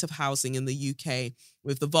poor state of housing in the UK,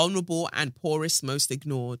 with the vulnerable and poorest most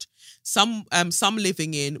ignored. Some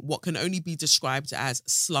living in what can only be described as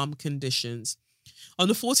slum conditions. On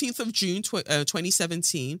the 14th of June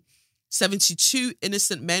 2017, 72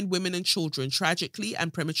 innocent men, women and children tragically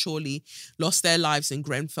and prematurely lost their lives in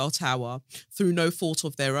Grenfell Tower through no fault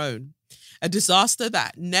of their own. A disaster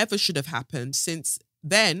that never should have happened. Since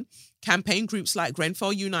then, campaign groups like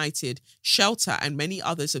Grenfell United, Shelter and many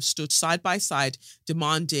others have stood side by side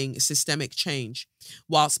demanding systemic change,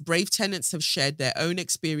 whilst brave tenants have shared their own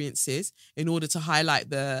experiences in order to highlight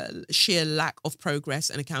the sheer lack of progress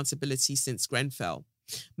and accountability since Grenfell.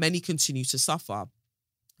 Many continue to suffer.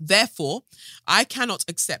 Therefore, I cannot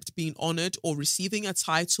accept being honoured or receiving a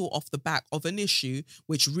title off the back of an issue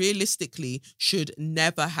which realistically should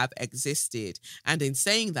never have existed. And in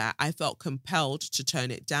saying that, I felt compelled to turn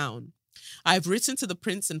it down. I have written to the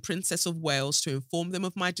Prince and Princess of Wales to inform them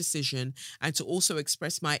of my decision and to also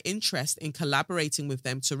express my interest in collaborating with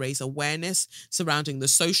them to raise awareness surrounding the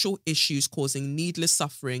social issues causing needless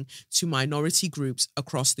suffering to minority groups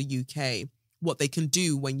across the UK. What they can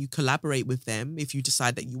do when you collaborate with them, if you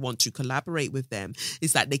decide that you want to collaborate with them,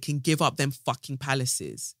 is that they can give up them fucking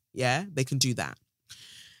palaces. Yeah, they can do that.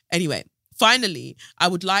 Anyway, finally, I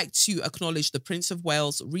would like to acknowledge the Prince of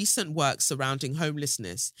Wales' recent work surrounding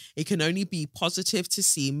homelessness. It can only be positive to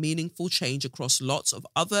see meaningful change across lots of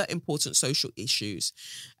other important social issues.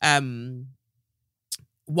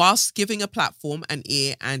 Whilst giving a platform, an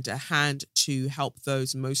ear and a hand to help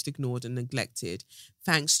those most ignored and neglected.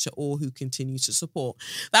 Thanks to all who continue to support.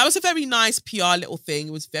 That was a very nice PR little thing.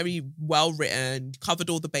 It was very well written, covered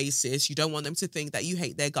all the bases. You don't want them to think that you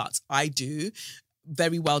hate their guts. I do.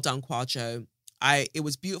 Very well done, Kwajo. It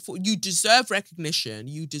was beautiful. You deserve recognition.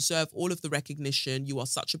 You deserve all of the recognition. You are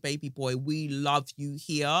such a baby boy. We love you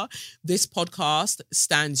here. This podcast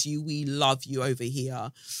stands you. We love you over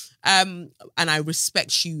here. And I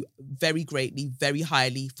respect you very greatly, very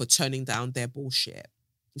highly for turning down their bullshit.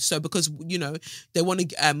 So because, you know, they want to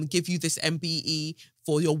give you this MBE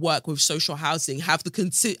for your work with social housing, has the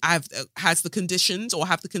conditions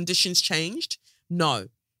changed? No.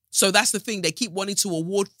 So that's the thing. They keep wanting to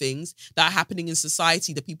award things that are happening in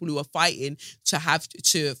society, the people who are fighting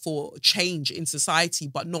for change in society,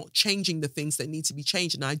 but not changing the things that need to be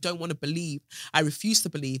changed. And I refuse to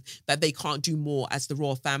believe that they can't do more as the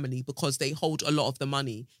royal family because they hold a lot of the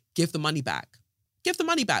money. Give the money back. Give the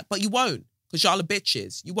money back, but you won't because y'all are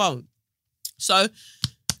bitches. You won't. So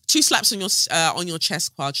 2 slaps on your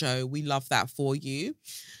chest, Kwajo. We love that for you.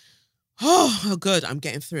 Oh, good. I'm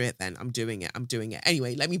getting through it then. I'm doing it.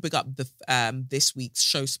 Anyway, let me big up this week's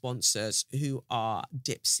show sponsors who are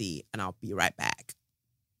Dipsea, and I'll be right back.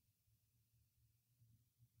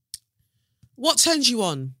 What turns you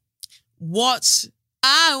on?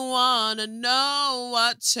 I want to know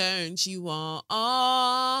what turns you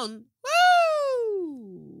on.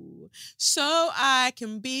 Woo! So I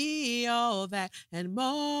can be all that and more.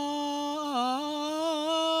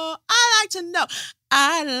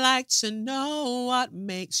 I like to know what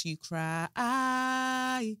makes you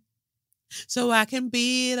cry. So I can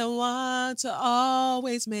be the one to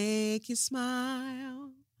always make you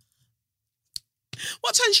smile.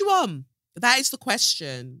 What turns you on? That is the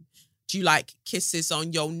question. Do you like kisses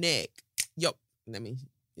on your neck? Let me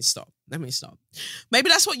Stop. Let me stop. Maybe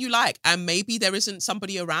that's what you like. And maybe there isn't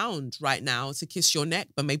somebody around right now to kiss your neck,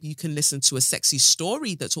 but maybe you can listen to a sexy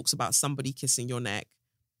story that talks about somebody kissing your neck.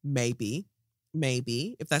 Maybe,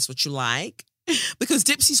 if that's what you like. Because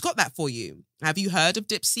Dipsy's got that for you. Have you heard of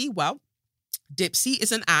Dipsy? Well, Dipsy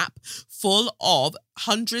is an app full of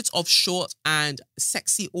hundreds of short and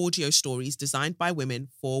sexy audio stories designed by women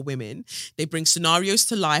for women. They bring scenarios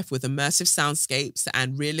to life with immersive soundscapes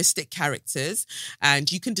and realistic characters. And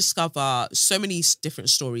you can discover so many different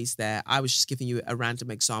stories there. I was just giving you a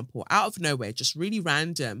random example out of nowhere, just really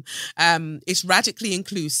random. It's radically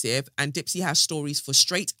inclusive, and Dipsy has stories for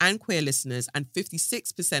straight and queer listeners, and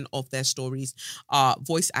 56% of their stories are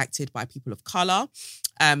voice acted by people of color.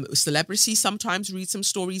 Celebrities sometimes read some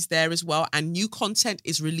stories there as well, and new content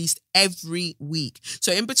is released every week.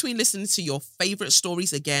 So in between listening to your favorite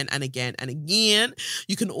stories again and again and again,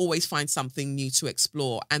 you can always find something new to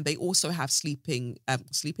explore. And they also have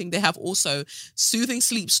they have also soothing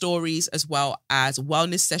sleep stories, as well as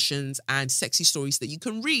wellness sessions and sexy stories that you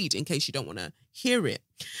can read in case you don't want to hear it.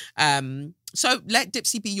 So let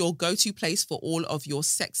Dipsy be your go-to place for all of your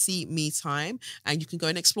sexy me time, and you can go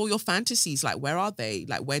and explore your fantasies. Like, where are they?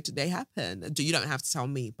 Like, where did they happen? You don't have to tell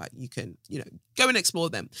me, but you can, go and explore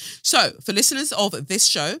them. So for listeners of this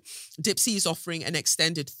show, Dipsy is offering an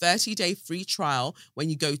extended 30-day free trial when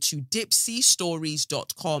you go to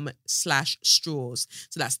dipsystories.com/straws.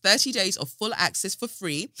 So that's 30 days of full access for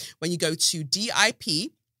free when you go to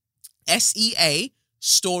DIPSEA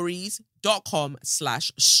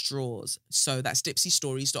stories.com/straws. So that's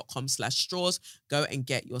dipsystories.com/straws. Go and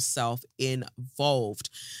get yourself involved.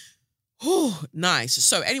 Oh, nice.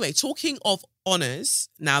 So anyway, talking of honors,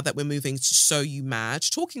 now that we're moving to So You Mad,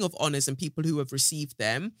 talking of honors and people who have received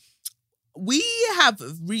them, we have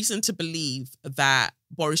reason to believe that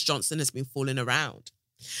Boris Johnson has been fooling around.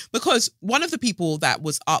 Because one of the people that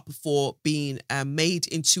was up for being made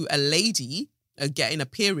into a lady, getting a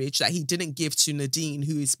peerage that he didn't give to Nadine,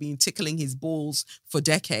 who has been tickling his balls for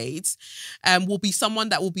decades, will be someone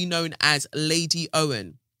that will be known as Lady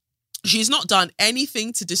Owen. She's not done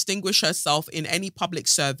anything to distinguish herself in any public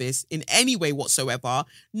service in any way whatsoever.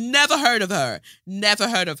 Never heard of her.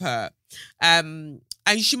 And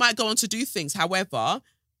she might go on to do things. However,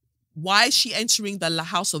 why is she entering the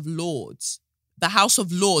House of Lords? The House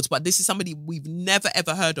of Lords, but this is somebody we've never,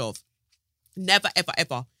 ever heard of. Never, ever,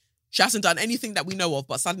 ever. She hasn't done anything that we know of,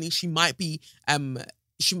 but suddenly she might be,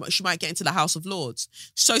 she might get into the House of Lords.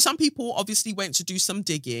 So some people obviously went to do some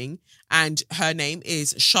digging, and her name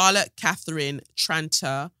is Charlotte Catherine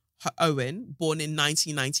Tranter Owen, born in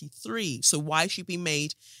 1993. So why is she being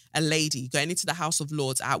made a lady, going into the House of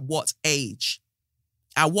Lords at what age?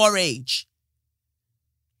 At what age?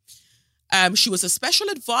 She was a special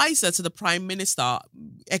advisor to the Prime Minister.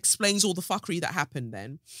 Explains all the fuckery that happened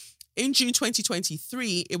then. In June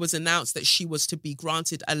 2023, it was announced that she was to be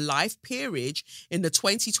granted a life peerage in the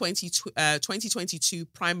 2022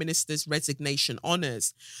 Prime Minister's resignation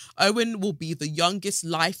honours. Owen will be the youngest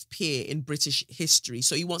life peer in British history.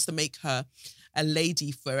 So he wants to make her a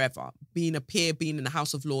lady forever, being a peer, being in the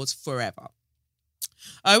House of Lords forever.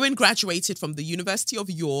 Owen graduated from the University of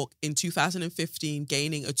York in 2015,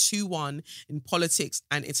 gaining a 2-1 in politics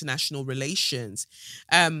and international relations.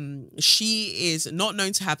 She is not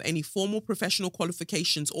known to have any formal professional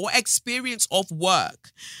qualifications or experience of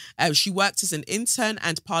work. She worked as an intern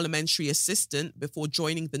and parliamentary assistant before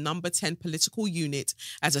joining the number 10 political unit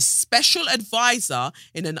as a special advisor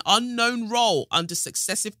in an unknown role under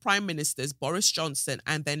successive prime ministers Boris Johnson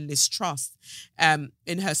and then Liz Truss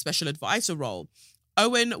in her special advisor role.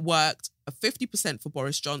 Owen worked 50% for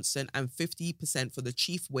Boris Johnson and 50% for the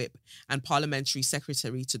Chief Whip and Parliamentary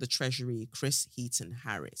Secretary to the Treasury, Chris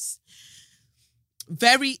Heaton-Harris.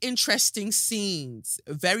 Very interesting scenes.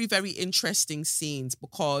 Very, very interesting scenes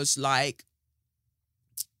because, like,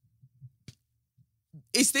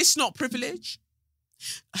 is this not privilege?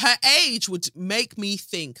 Her age would make me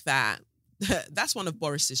think that that's one of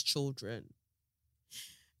Boris's children.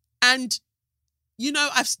 And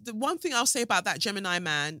the one thing I'll say about that Gemini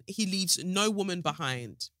man, he leaves no woman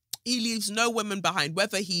behind. He leaves no woman behind,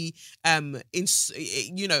 whether he,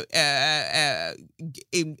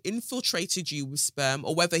 infiltrated you with sperm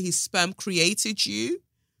or whether his sperm created you.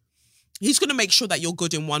 He's going to make sure that you're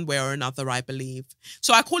good in one way or another, I believe.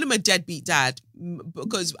 So I call him a deadbeat dad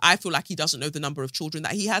because I feel like he doesn't know the number of children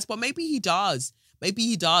that he has, but maybe he does. Maybe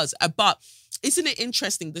he does. But isn't it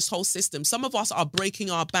interesting, this whole system? Some of us are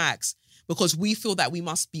breaking our backs because we feel that we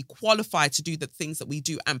must be qualified to do the things that we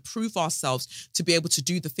do and prove ourselves to be able to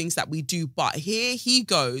do the things that we do. But here he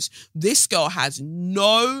goes. This girl has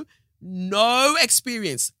no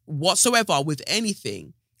experience whatsoever with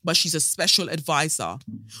anything. but she's a special advisor.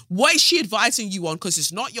 What is she advising you on? Because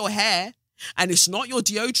it's not your hair and it's not your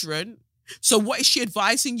deodorant. So what is she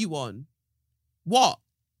advising you on? What?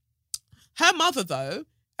 Her mother, though,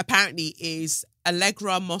 apparently is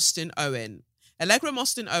Allegra Mostyn Owen. Allegra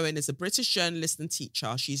Mostyn Owen is a British journalist and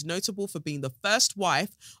teacher. She's notable for being the first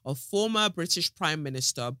wife of former British Prime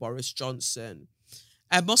Minister Boris Johnson.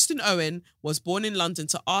 Mostyn Owen was born in London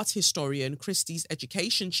to art historian, Christie's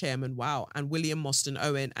education chairman, and William Mostyn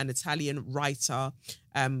Owen, an Italian writer,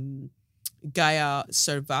 Gaia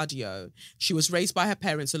Servadio. She was raised by her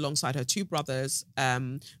parents alongside her two brothers.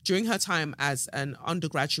 During her time as an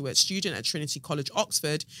undergraduate student at Trinity College,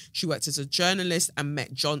 Oxford, she worked as a journalist and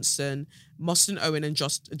met Johnson. Mostyn Owen and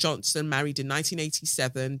Johnson married in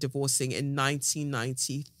 1987, divorcing in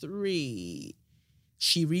 1993.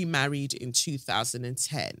 She remarried in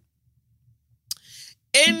 2010.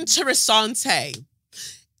 Interessante,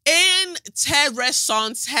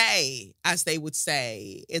 as they would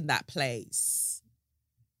say in that place.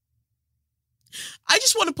 I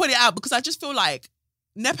just want to put it out because I just feel like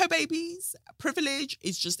Nepo babies, privilege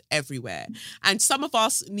is just everywhere. And some of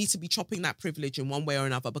us need to be chopping that privilege in one way or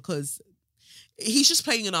another because he's just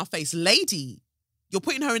playing in our face. Lady, you're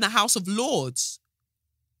putting her in the House of Lords.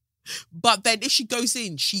 But then if she goes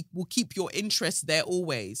in, she will keep your interest there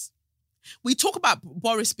always. We talk about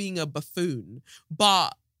Boris being a buffoon,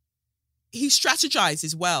 but he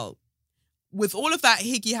strategizes well. With all of that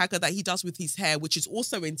higgy-hagger that he does with his hair, which is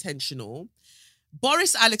also intentional,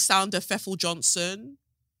 Boris Alexander Pfeffel Johnson,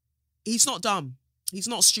 he's not dumb. He's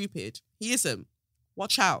not stupid. He isn't.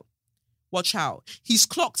 Watch out. Watch out. He's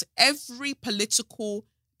clocked every political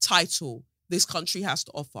title this country has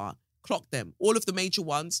to offer. Clock them. All of the major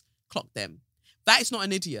ones, clock them. That is not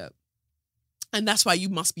an idiot. And that's why you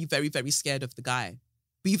must be very, very scared of the guy.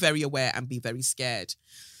 Be very aware and be very scared.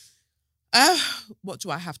 What do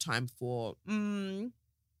I have time for?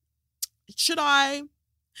 Should I?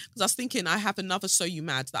 Because I was thinking I have another So You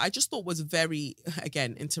Mad that I just thought was very,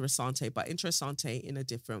 again, interessante, but interessante in a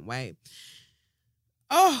different way.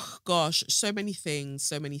 Oh, gosh. So many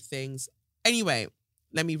things. Anyway,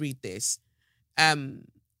 let me read this.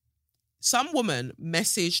 Some woman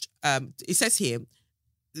messaged, it says here,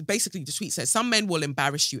 basically the tweet says, some men will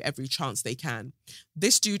embarrass you every chance they can.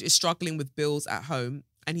 This dude is struggling with bills at home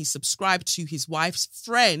and he subscribed to his wife's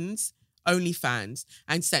friend's OnlyFans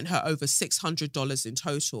and sent her over $600 in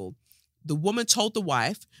total. The woman told the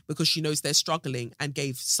wife because she knows they're struggling and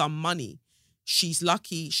gave some money. She's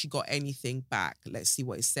lucky she got anything back. Let's see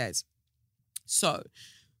what it says. So,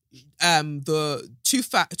 the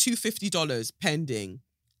 $250 pending.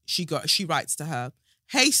 She writes to her,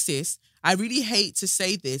 "Hey sis, I really hate to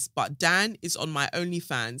say this, but Dan is on my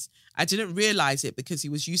OnlyFans. I didn't realize it because he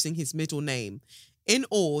was using his middle name. In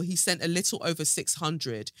all, he sent a little over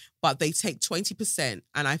 600, but they take 20%.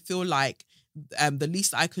 And I feel like the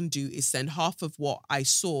least I can do is send half of what I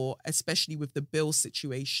saw, especially with the bill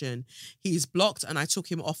situation. He is blocked and I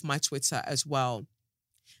took him off my Twitter as well."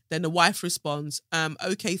 Then the wife responds,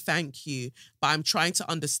 "Okay, thank you, but I'm trying to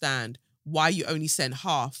understand why you only sent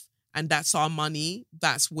half and that's our money.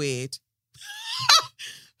 That's weird."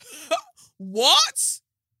 What?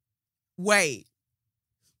 Wait.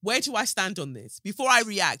 Where do I stand on this? Before I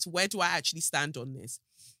react, where do I actually stand on this?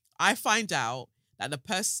 I find out that the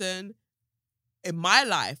person in my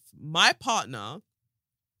life, my partner,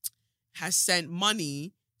 has sent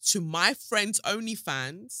money to my friend's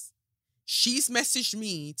OnlyFans. She's messaged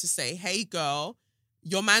me to say, "Hey girl,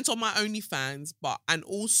 your man's on my OnlyFans, and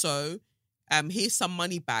also here's some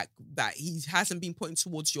money back that he hasn't been putting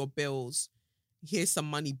towards your bills. Here's some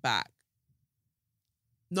money back."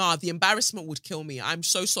 Nah, the embarrassment would kill me. I'm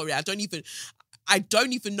so sorry. I don't even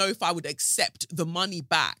know if I would accept the money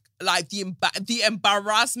back. Like the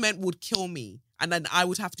embarrassment would kill me, and then I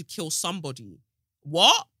would have to kill somebody.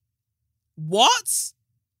 What?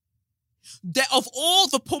 Of all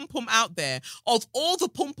the pum-pum out there, of all the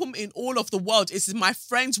pum-pum in all of the world, is my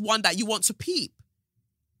friend's one that you want to peep?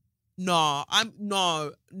 No, I'm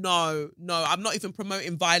not even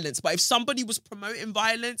promoting violence. But if somebody was promoting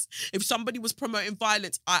violence,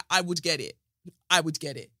 I would get it.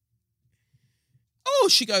 Oh,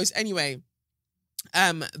 she goes, anyway,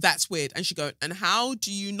 that's weird. And she goes, "And how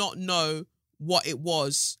do you not know what it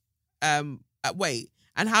was? And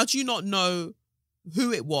how do you not know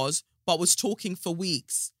who it was, but was talking for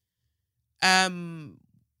weeks?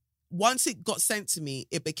 Once it got sent to me,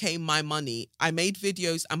 it became my money. I made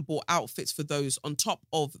videos and bought outfits for those on top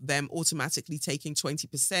of them automatically taking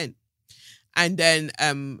 20%. And then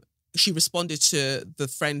she responded to the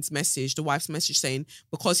friend's message, the wife's message, saying,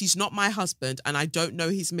 "Because he's not my husband and I don't know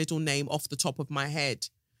his middle name off the top of my head."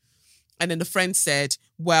 And then the friend said,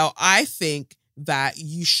 well, I think that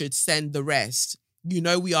you should send the rest. You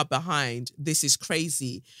know we are behind. This is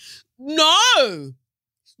crazy. No.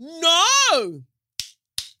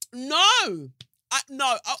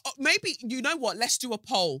 Maybe, you know what? Let's do a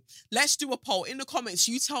poll. In the comments.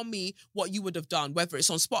 You tell me what you would have done, whether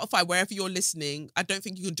it's on Spotify, wherever you're listening. I don't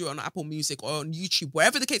think you can do it on Apple Music or on YouTube,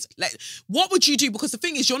 wherever the case. What would you do? Because the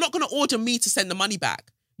thing is, you're not going to order me to send the money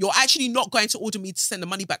back. You're actually not going to order me to send the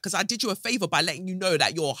money back because I did you a favor by letting you know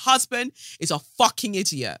that your husband is a fucking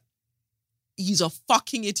idiot. He's a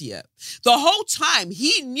fucking idiot. The whole time,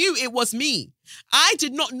 he knew it was me. I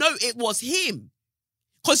did not know it was him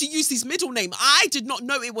because he used his middle name. I did not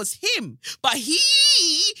know it was him, but he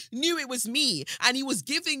knew it was me and he was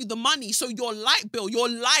giving the money. So your light bill, your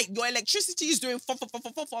electricity is doing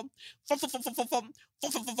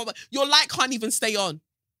your light can't even stay on.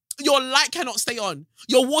 Your light cannot stay on.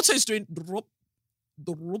 Your water is doing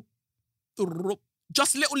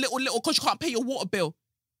just little because you can't pay your water bill.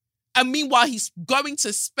 And meanwhile, he's going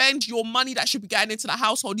to spend your money that should be going into the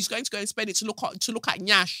household. He's going to go and spend it to look at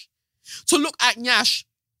Nyash. To look at Nyash.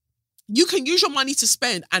 You can use your money to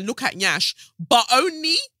spend and look at Nyash, but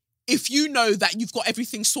only if you know that you've got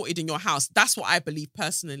everything sorted in your house. That's what I believe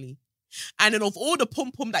personally. And then of all the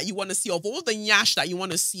pum-pum that you want to see, of all the Nyash that you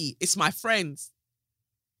want to see, it's my friends.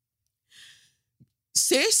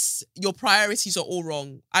 Sis, your priorities are all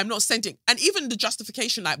wrong. I'm not sending, and even the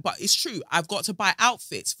justification, but it's true. I've got to buy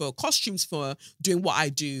outfits for costumes for doing what I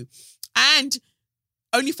do. And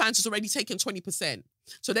OnlyFans has already taken 20%.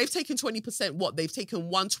 So they've taken 20%. What? They've taken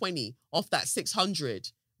 120 off that 600,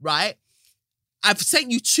 right? I've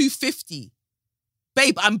sent you 250.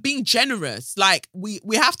 Babe, I'm being generous. Like, we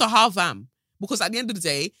have to halve them. Because at the end of the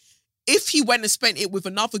day, if he went and spent it with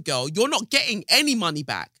another girl, you're not getting any money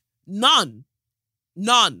back. None.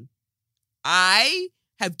 I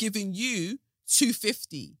have given you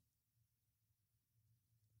 250.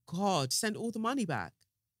 God, send all the money back.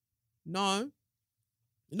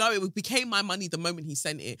 No, it became my money the moment he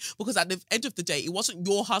sent it. Because at the end of the day, it wasn't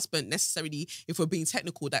your husband necessarily, if we're being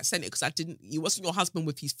technical, that sent it. Because it wasn't your husband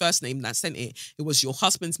with his first name that sent it. It was your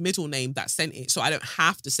husband's middle name that sent it. So I don't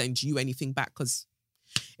have to send you anything back because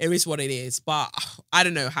it is what it is. But I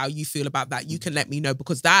don't know how you feel about that. You can let me know,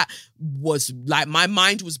 because that was like, my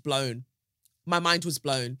mind was blown.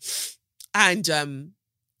 And kill him.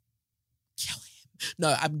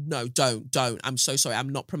 Don't. I'm so sorry. I'm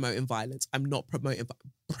not promoting violence.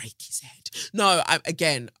 Break his head. No,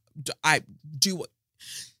 I do what?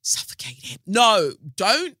 Suffocate him. No,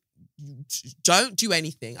 don't do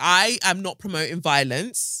anything. I am not promoting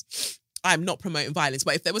violence.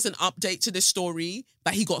 But if there was an update to this story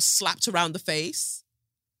that he got slapped around the face,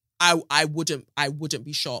 I wouldn't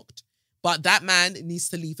be shocked. But that man needs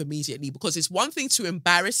to leave immediately, because it's one thing to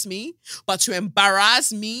embarrass me, but to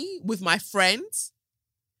embarrass me with my friends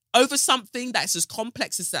over something that's as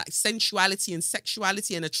complex as that sensuality and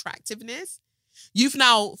sexuality and attractiveness, you've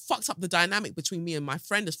now fucked up the dynamic between me and my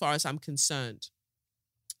friend as far as I'm concerned.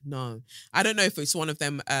 No. I don't know if it's one of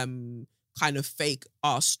them kind of fake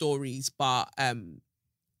ass stories, but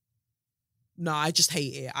no, I just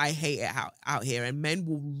hate it. I hate it out here. And men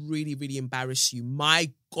will really, really embarrass you.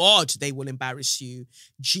 My God, they will embarrass you.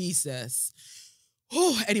 Jesus.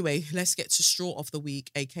 Oh, anyway, let's get to straw of the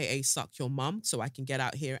week, aka suck your mum, so I can get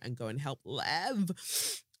out here and go and help Lev.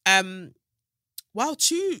 Well,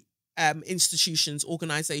 two institutions,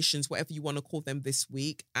 organizations, whatever you want to call them this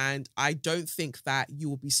week, and I don't think that you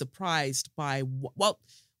will be surprised by, will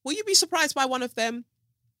you be surprised by one of them?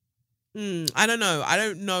 I don't know. I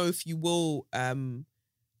don't know if you will. I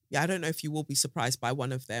don't know if you will be surprised by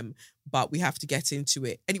one of them, but we have to get into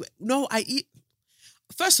it. Anyway,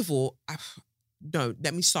 first of all,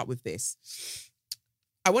 let me start with this.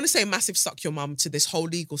 I want to say a massive suck your mum to this whole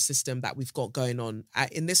legal system that we've got going on.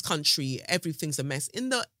 In this country, everything's a mess. In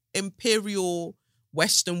the imperial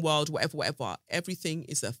Western world, whatever, everything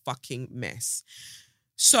is a fucking mess.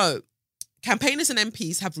 So, campaigners and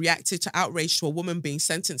MPs have reacted to outrage to a woman being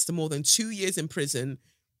sentenced to more than 2 years in prison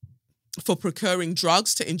for procuring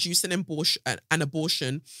drugs to induce an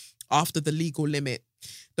abortion after the legal limit.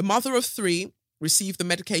 The mother of 3 received the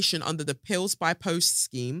medication under the Pills by Post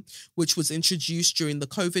scheme, which was introduced during the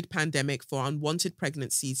COVID pandemic for unwanted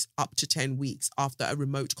pregnancies up to 10 weeks after a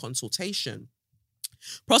remote consultation.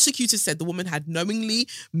 Prosecutors said the woman had knowingly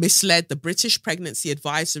misled the British Pregnancy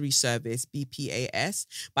Advisory Service, BPAS,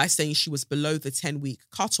 by saying she was below the 10-week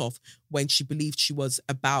cutoff when she believed she was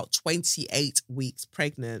about 28 weeks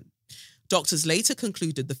pregnant. Doctors later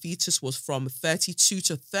concluded the fetus was from 32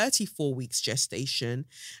 to 34 weeks gestation,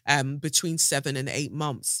 between 7 and 8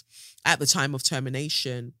 months at the time of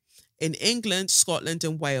termination. In England, Scotland,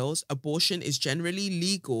 and Wales, abortion is generally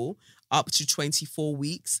legal up to 24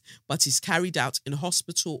 weeks, but is carried out in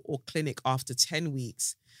hospital or clinic after 10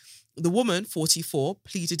 weeks. The woman, 44,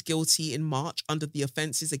 pleaded guilty in March under the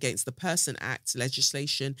Offences Against the Person Act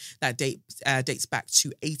legislation that dates back to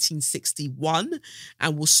 1861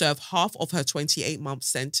 and will serve half of her 28-month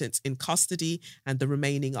sentence in custody and the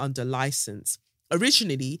remaining under license.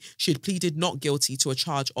 Originally, she had pleaded not guilty to a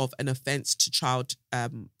charge of an offence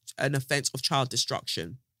of child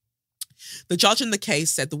destruction. The judge in the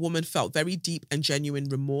case said the woman felt very deep and genuine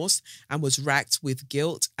remorse and was racked with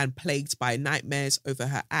guilt and plagued by nightmares over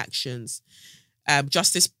her actions.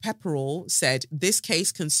 Justice Pepperell said, "This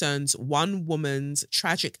case concerns one woman's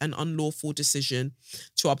tragic and unlawful decision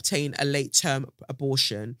to obtain a late-term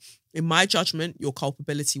abortion. In my judgment, your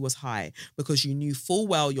culpability was high because you knew full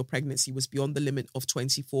well your pregnancy was beyond the limit of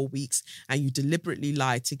 24 weeks and you deliberately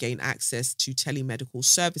lied to gain access to telemedical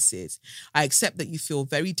services. I accept that you feel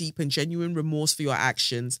very deep and genuine remorse for your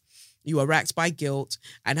actions. You are racked by guilt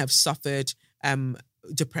and have suffered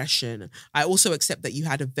depression. I also accept that you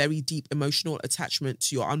had a very deep emotional attachment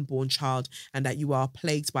to your unborn child and that you are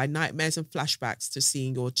plagued by nightmares and flashbacks to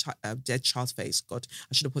seeing your dead child's face." God,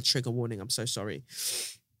 I should have put trigger warning. I'm so sorry.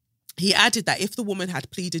 He added that if the woman had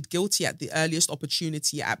pleaded guilty at the earliest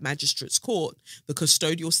opportunity at magistrate's court, the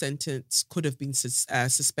custodial sentence could have been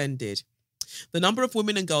suspended. The number of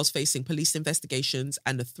women and girls facing police investigations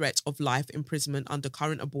and the threat of life imprisonment under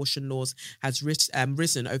current abortion laws has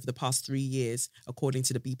risen over the past 3 years, according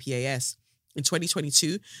to the BPAS. In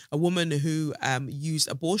 2022, a woman who used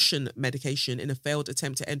abortion medication in a failed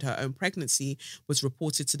attempt to end her own pregnancy was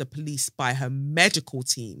reported to the police by her medical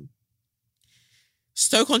team.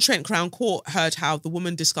 Stoke-on-Trent Crown Court heard how the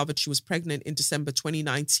woman discovered she was pregnant in December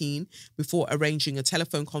 2019 before arranging a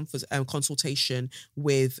telephone consultation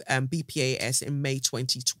with BPAS in May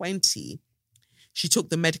 2020. She took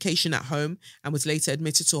the medication at home and was later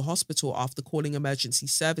admitted to a hospital after calling emergency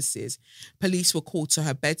services. Police were called to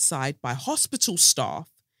her bedside by hospital staff.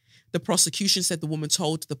 The prosecution said the woman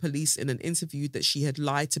told the police in an interview that she had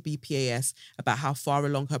lied to BPAS about how far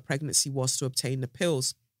along her pregnancy was to obtain the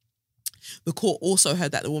pills. The court also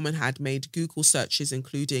heard that the woman had made Google searches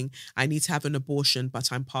including, "I need to have an abortion,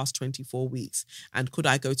 but I'm past 24 weeks," and "Could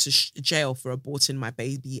I go to jail for aborting my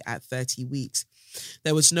baby at 30 weeks?"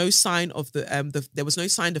 There was no sign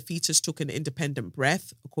the fetus took an independent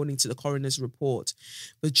breath, according to the coroner's report.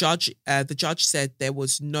 The judge said there were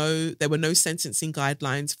no sentencing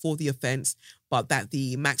guidelines for the offence, but that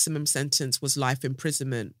the maximum sentence was life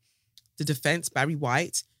imprisonment. The defence, Barry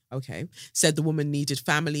White, said the woman needed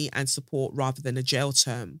family and support rather than a jail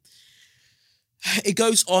term. It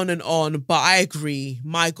goes on, but I agree.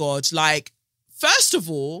 My God, first of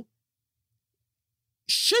all,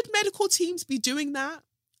 should medical teams be doing that?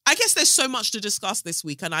 I guess there's so much to discuss this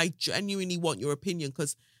week, and I genuinely want your opinion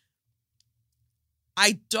because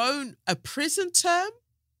a prison term?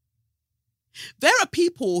 There are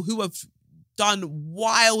people who have done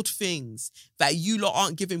wild things that you lot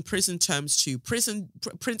aren't giving prison terms to.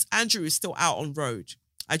 Prince Andrew is still out on road.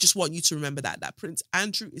 I just want you to remember that Prince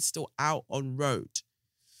Andrew is still out on road.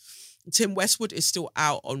 Tim Westwood is still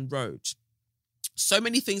out on road. So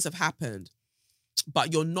many things have happened,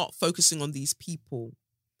 but you're not focusing on these people.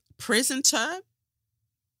 Prison term?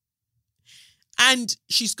 And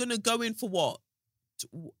she's going to go in for what?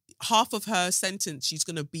 Half of her sentence, she's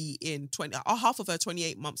going to be in half of her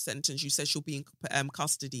 28-month sentence, you said she'll be in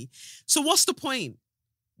custody. So what's the point?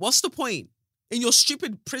 What's the point? In your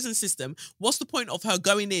stupid prison system, what's the point of her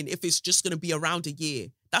going in if it's just going to be around a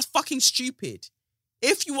year? That's fucking stupid.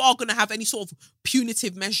 If you are going to have any sort of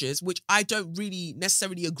punitive measures, which I don't really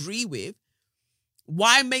necessarily agree with,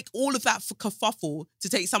 why make all of that for kerfuffle to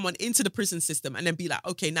take someone into the prison system and then be like,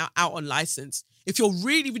 okay, now out on license? If you're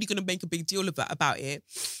really, really going to make a big deal about it,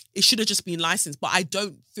 it should have just been licensed. But I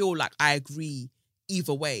don't feel like I agree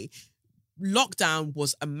either way. Lockdown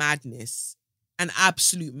was a madness, an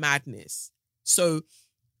absolute madness. So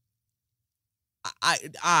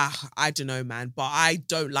I don't know, man, but I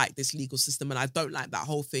don't like this legal system, and I don't like that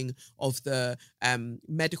whole thing of the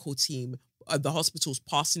medical team, the hospitals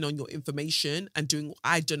passing on your information and doing,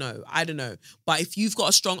 I don't know. But if you've got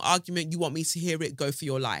a strong argument, you want me to hear it, go for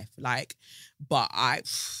your life. But I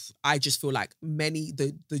just feel like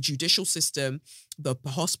the judicial system, the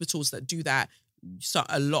hospitals that do that, so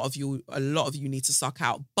a lot of you need to suck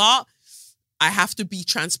out. But I have to be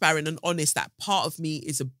transparent and honest that part of me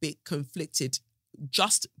is a bit conflicted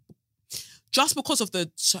just because of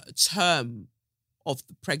the term of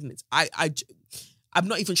the pregnancy. I'm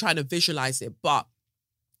not even trying to visualize it, but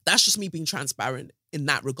that's just me being transparent in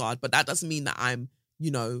that regard. But that doesn't mean that I'm,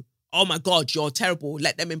 oh my God, you're terrible.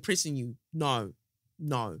 Let them imprison you. No.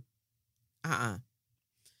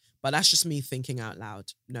 But that's just me thinking out loud.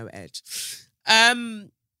 No, Ed.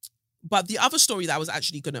 But the other story that I was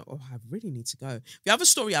actually I really need to go. The other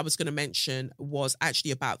story I was going to mention was actually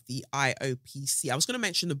about the IOPC. I was going to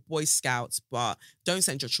mention the Boy Scouts, but don't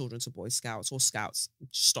send your children to Boy Scouts or Scouts.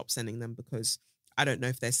 Stop sending them because I don't know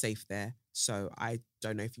if they're safe there. So I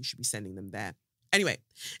don't know if you should be sending them there. Anyway,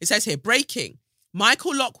 it says here, breaking.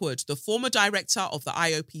 Michael Lockwood, the former director of the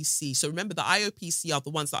IOPC. So remember, the IOPC are the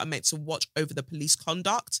ones that are meant to watch over the police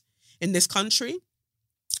conduct in this country.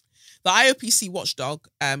 The IOPC watchdog,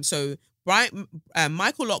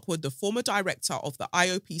 Michael Lockwood, the former director of the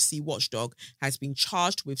IOPC watchdog, has been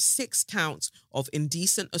charged with 6 counts of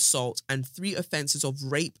indecent assault and 3 offences of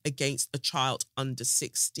rape against a child under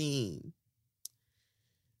 16.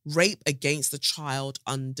 Rape against a child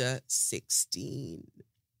under 16.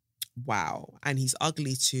 Wow. And he's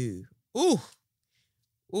ugly too. Ooh.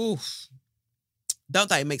 Not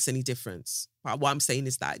that it makes any difference. But what I'm saying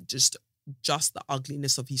is that just the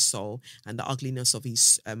ugliness of his soul and the ugliness of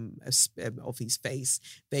his face,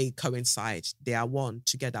 they coincide. They are one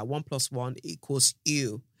together. 1 + 1 =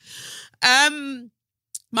 you.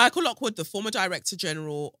 Michael Lockwood, the former Director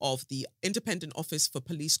General of the Independent Office for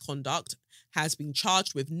Police Conduct, has been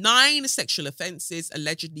charged with 9 sexual offences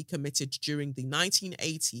allegedly committed during the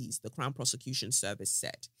 1980s, the Crown Prosecution Service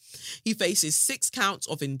said. He faces 6 counts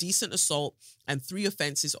of indecent assault and 3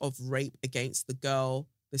 offences of rape against the girl,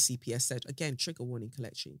 the CPS said. Again, trigger warning,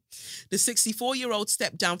 Kelechi. The 64-year-old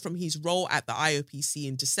stepped down from his role at the IOPC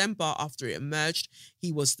in December after it emerged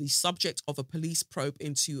he was the subject of a police probe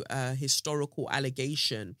into a historical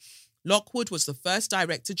allegation. Lockwood was the first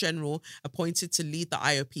Director General appointed to lead the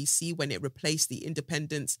IOPC when it replaced the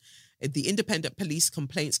Independent Police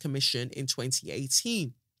Complaints Commission in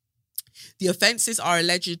 2018. The offences are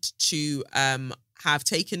alleged to have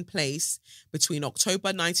taken place between October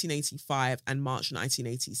 1985 and March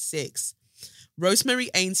 1986. Rosemary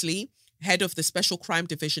Ainsley, head of the Special Crime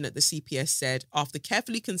Division at the CPS, said, after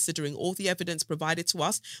carefully considering all the evidence provided to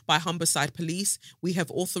us by Humberside Police, we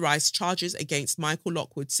have authorised charges against Michael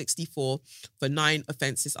Lockwood, 64, for 9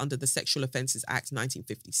 offences under the Sexual Offences Act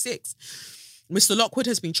 1956. Mr. Lockwood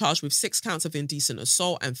has been charged with 6 counts of indecent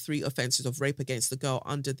assault and 3 offences of rape against the girl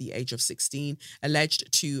under the age of 16, alleged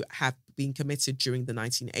to have been committed during the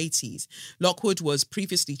 1980s. Lockwood was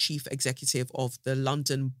previously chief executive of the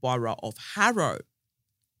London Borough of Harrow.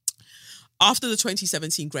 After the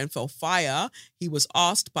 2017 Grenfell fire, he was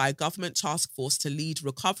asked by a government task force to lead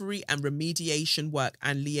recovery and remediation work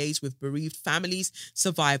and liaise with bereaved families,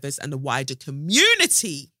 survivors, and the wider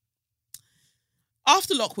community.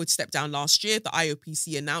 After Lockwood stepped down last year, the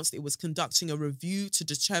IOPC announced it was conducting a review to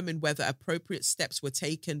determine whether appropriate steps were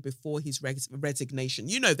taken before his resignation.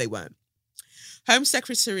 You know they weren't. Home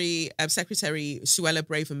Secretary Suella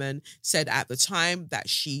Braverman said at the time that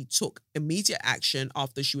she took immediate action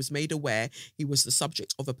after she was made aware he was the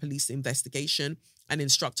subject of a police investigation and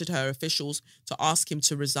instructed her officials to ask him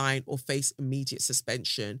to resign or face immediate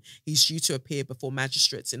suspension. He's due to appear before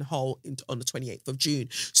magistrates in Hull on the 28th of June.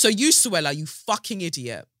 So you, Suella, you fucking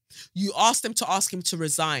idiot. You asked them to ask him to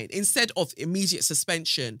resign instead of immediate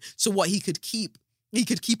suspension so what he could keep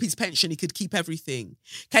his pension, he could keep everything.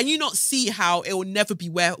 Can you not see how it will never be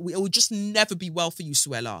well? It will just never be well for you,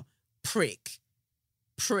 Suella. Prick.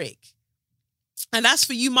 And as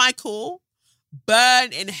for you, Michael,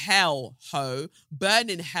 burn in hell, ho. Burn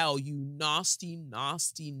in hell, you nasty,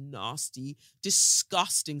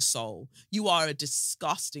 disgusting soul. You are a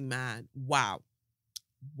disgusting man. Wow.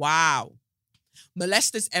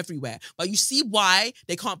 Molesters everywhere. But you see why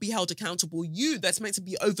they can't be held accountable. You, that's meant to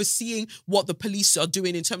be overseeing what the police are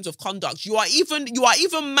doing in terms of conduct. You are even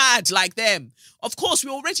mad like them. Of course, we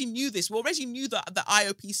already knew this. We already knew that the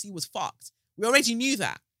IOPC was fucked. We already knew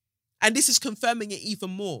that. And this is confirming it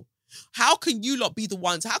even more. How can you lot be the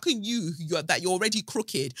ones? How can that you're already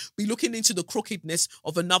crooked, be looking into the crookedness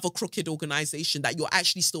of another crooked organisation that you're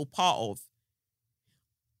actually still part of?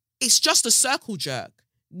 It's just a circle jerk.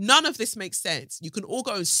 None of this makes sense. You can all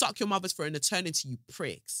go and suck your mothers for an eternity, you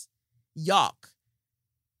pricks. Yuck.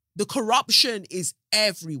 The corruption is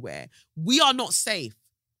everywhere. We are not safe.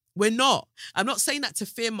 We're not. I'm not saying that to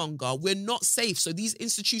fearmonger. We're not safe. So these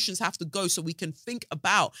institutions have to go so we can think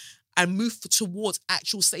about and move towards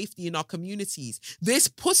actual safety in our communities. This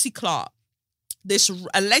pussyclot, this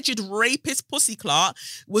alleged rapist pussyclot,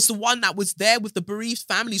 was the one that was there with the bereaved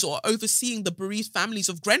families or overseeing the bereaved families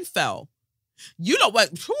of Grenfell. You lot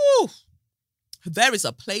went, there is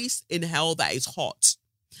a place in hell that is hot.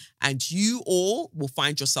 And you all will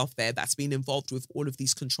find yourself there that's been involved with all of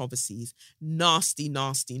these controversies. Nasty,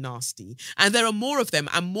 nasty, nasty. And there are more of them,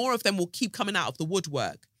 and more of them will keep coming out of the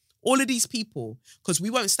woodwork. All of these people, because we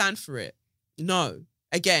won't stand for it. No.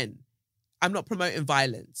 Again, I'm not promoting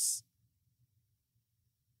violence.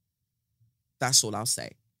 That's all I'll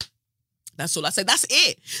say. That's all I say. That's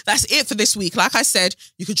it. That's it for this week. Like I said,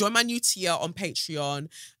 you can join my new tier on Patreon.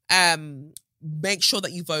 Make sure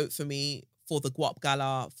that you vote for me for the Guap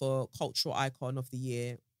Gala for Cultural Icon of the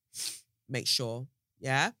Year. Make sure.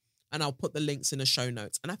 Yeah. And I'll put the links in the show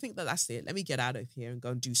notes. And I think that that's it. Let me get out of here and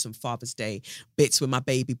go and do some Father's Day bits with my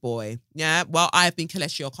baby boy. Yeah. Well, I have been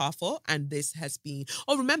Kelechi Okafor, and this has been...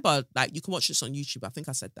 Oh, remember, like, you can watch this on YouTube. I think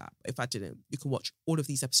I said that. If I didn't, you can watch all of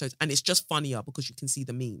these episodes. And it's just funnier because you can see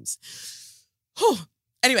the memes.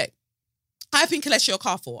 Anyway, I've been Kelechi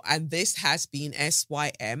Okafor, and this has been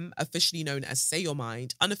SYM, officially known as Say Your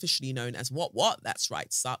Mind, unofficially known as What? That's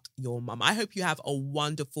right, Suck Your Mum. I hope you have a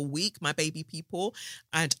wonderful week, my baby people,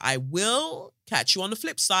 and I will catch you on the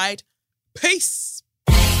flip side. Peace.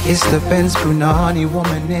 It's the Benz Brunani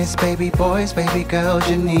womanist, baby boys, baby girls,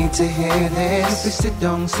 you need to hear this. If you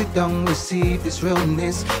sit down, receive this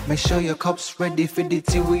realness. Make sure your cup's ready for the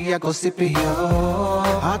tea, we are go sip it, yo.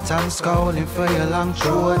 Hard time scrolling for your long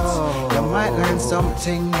throats. You might learn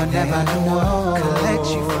something you never know. Collect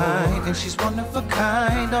you fine, and she's one of a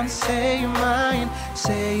kind. Don't say you mine,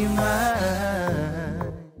 say you mine.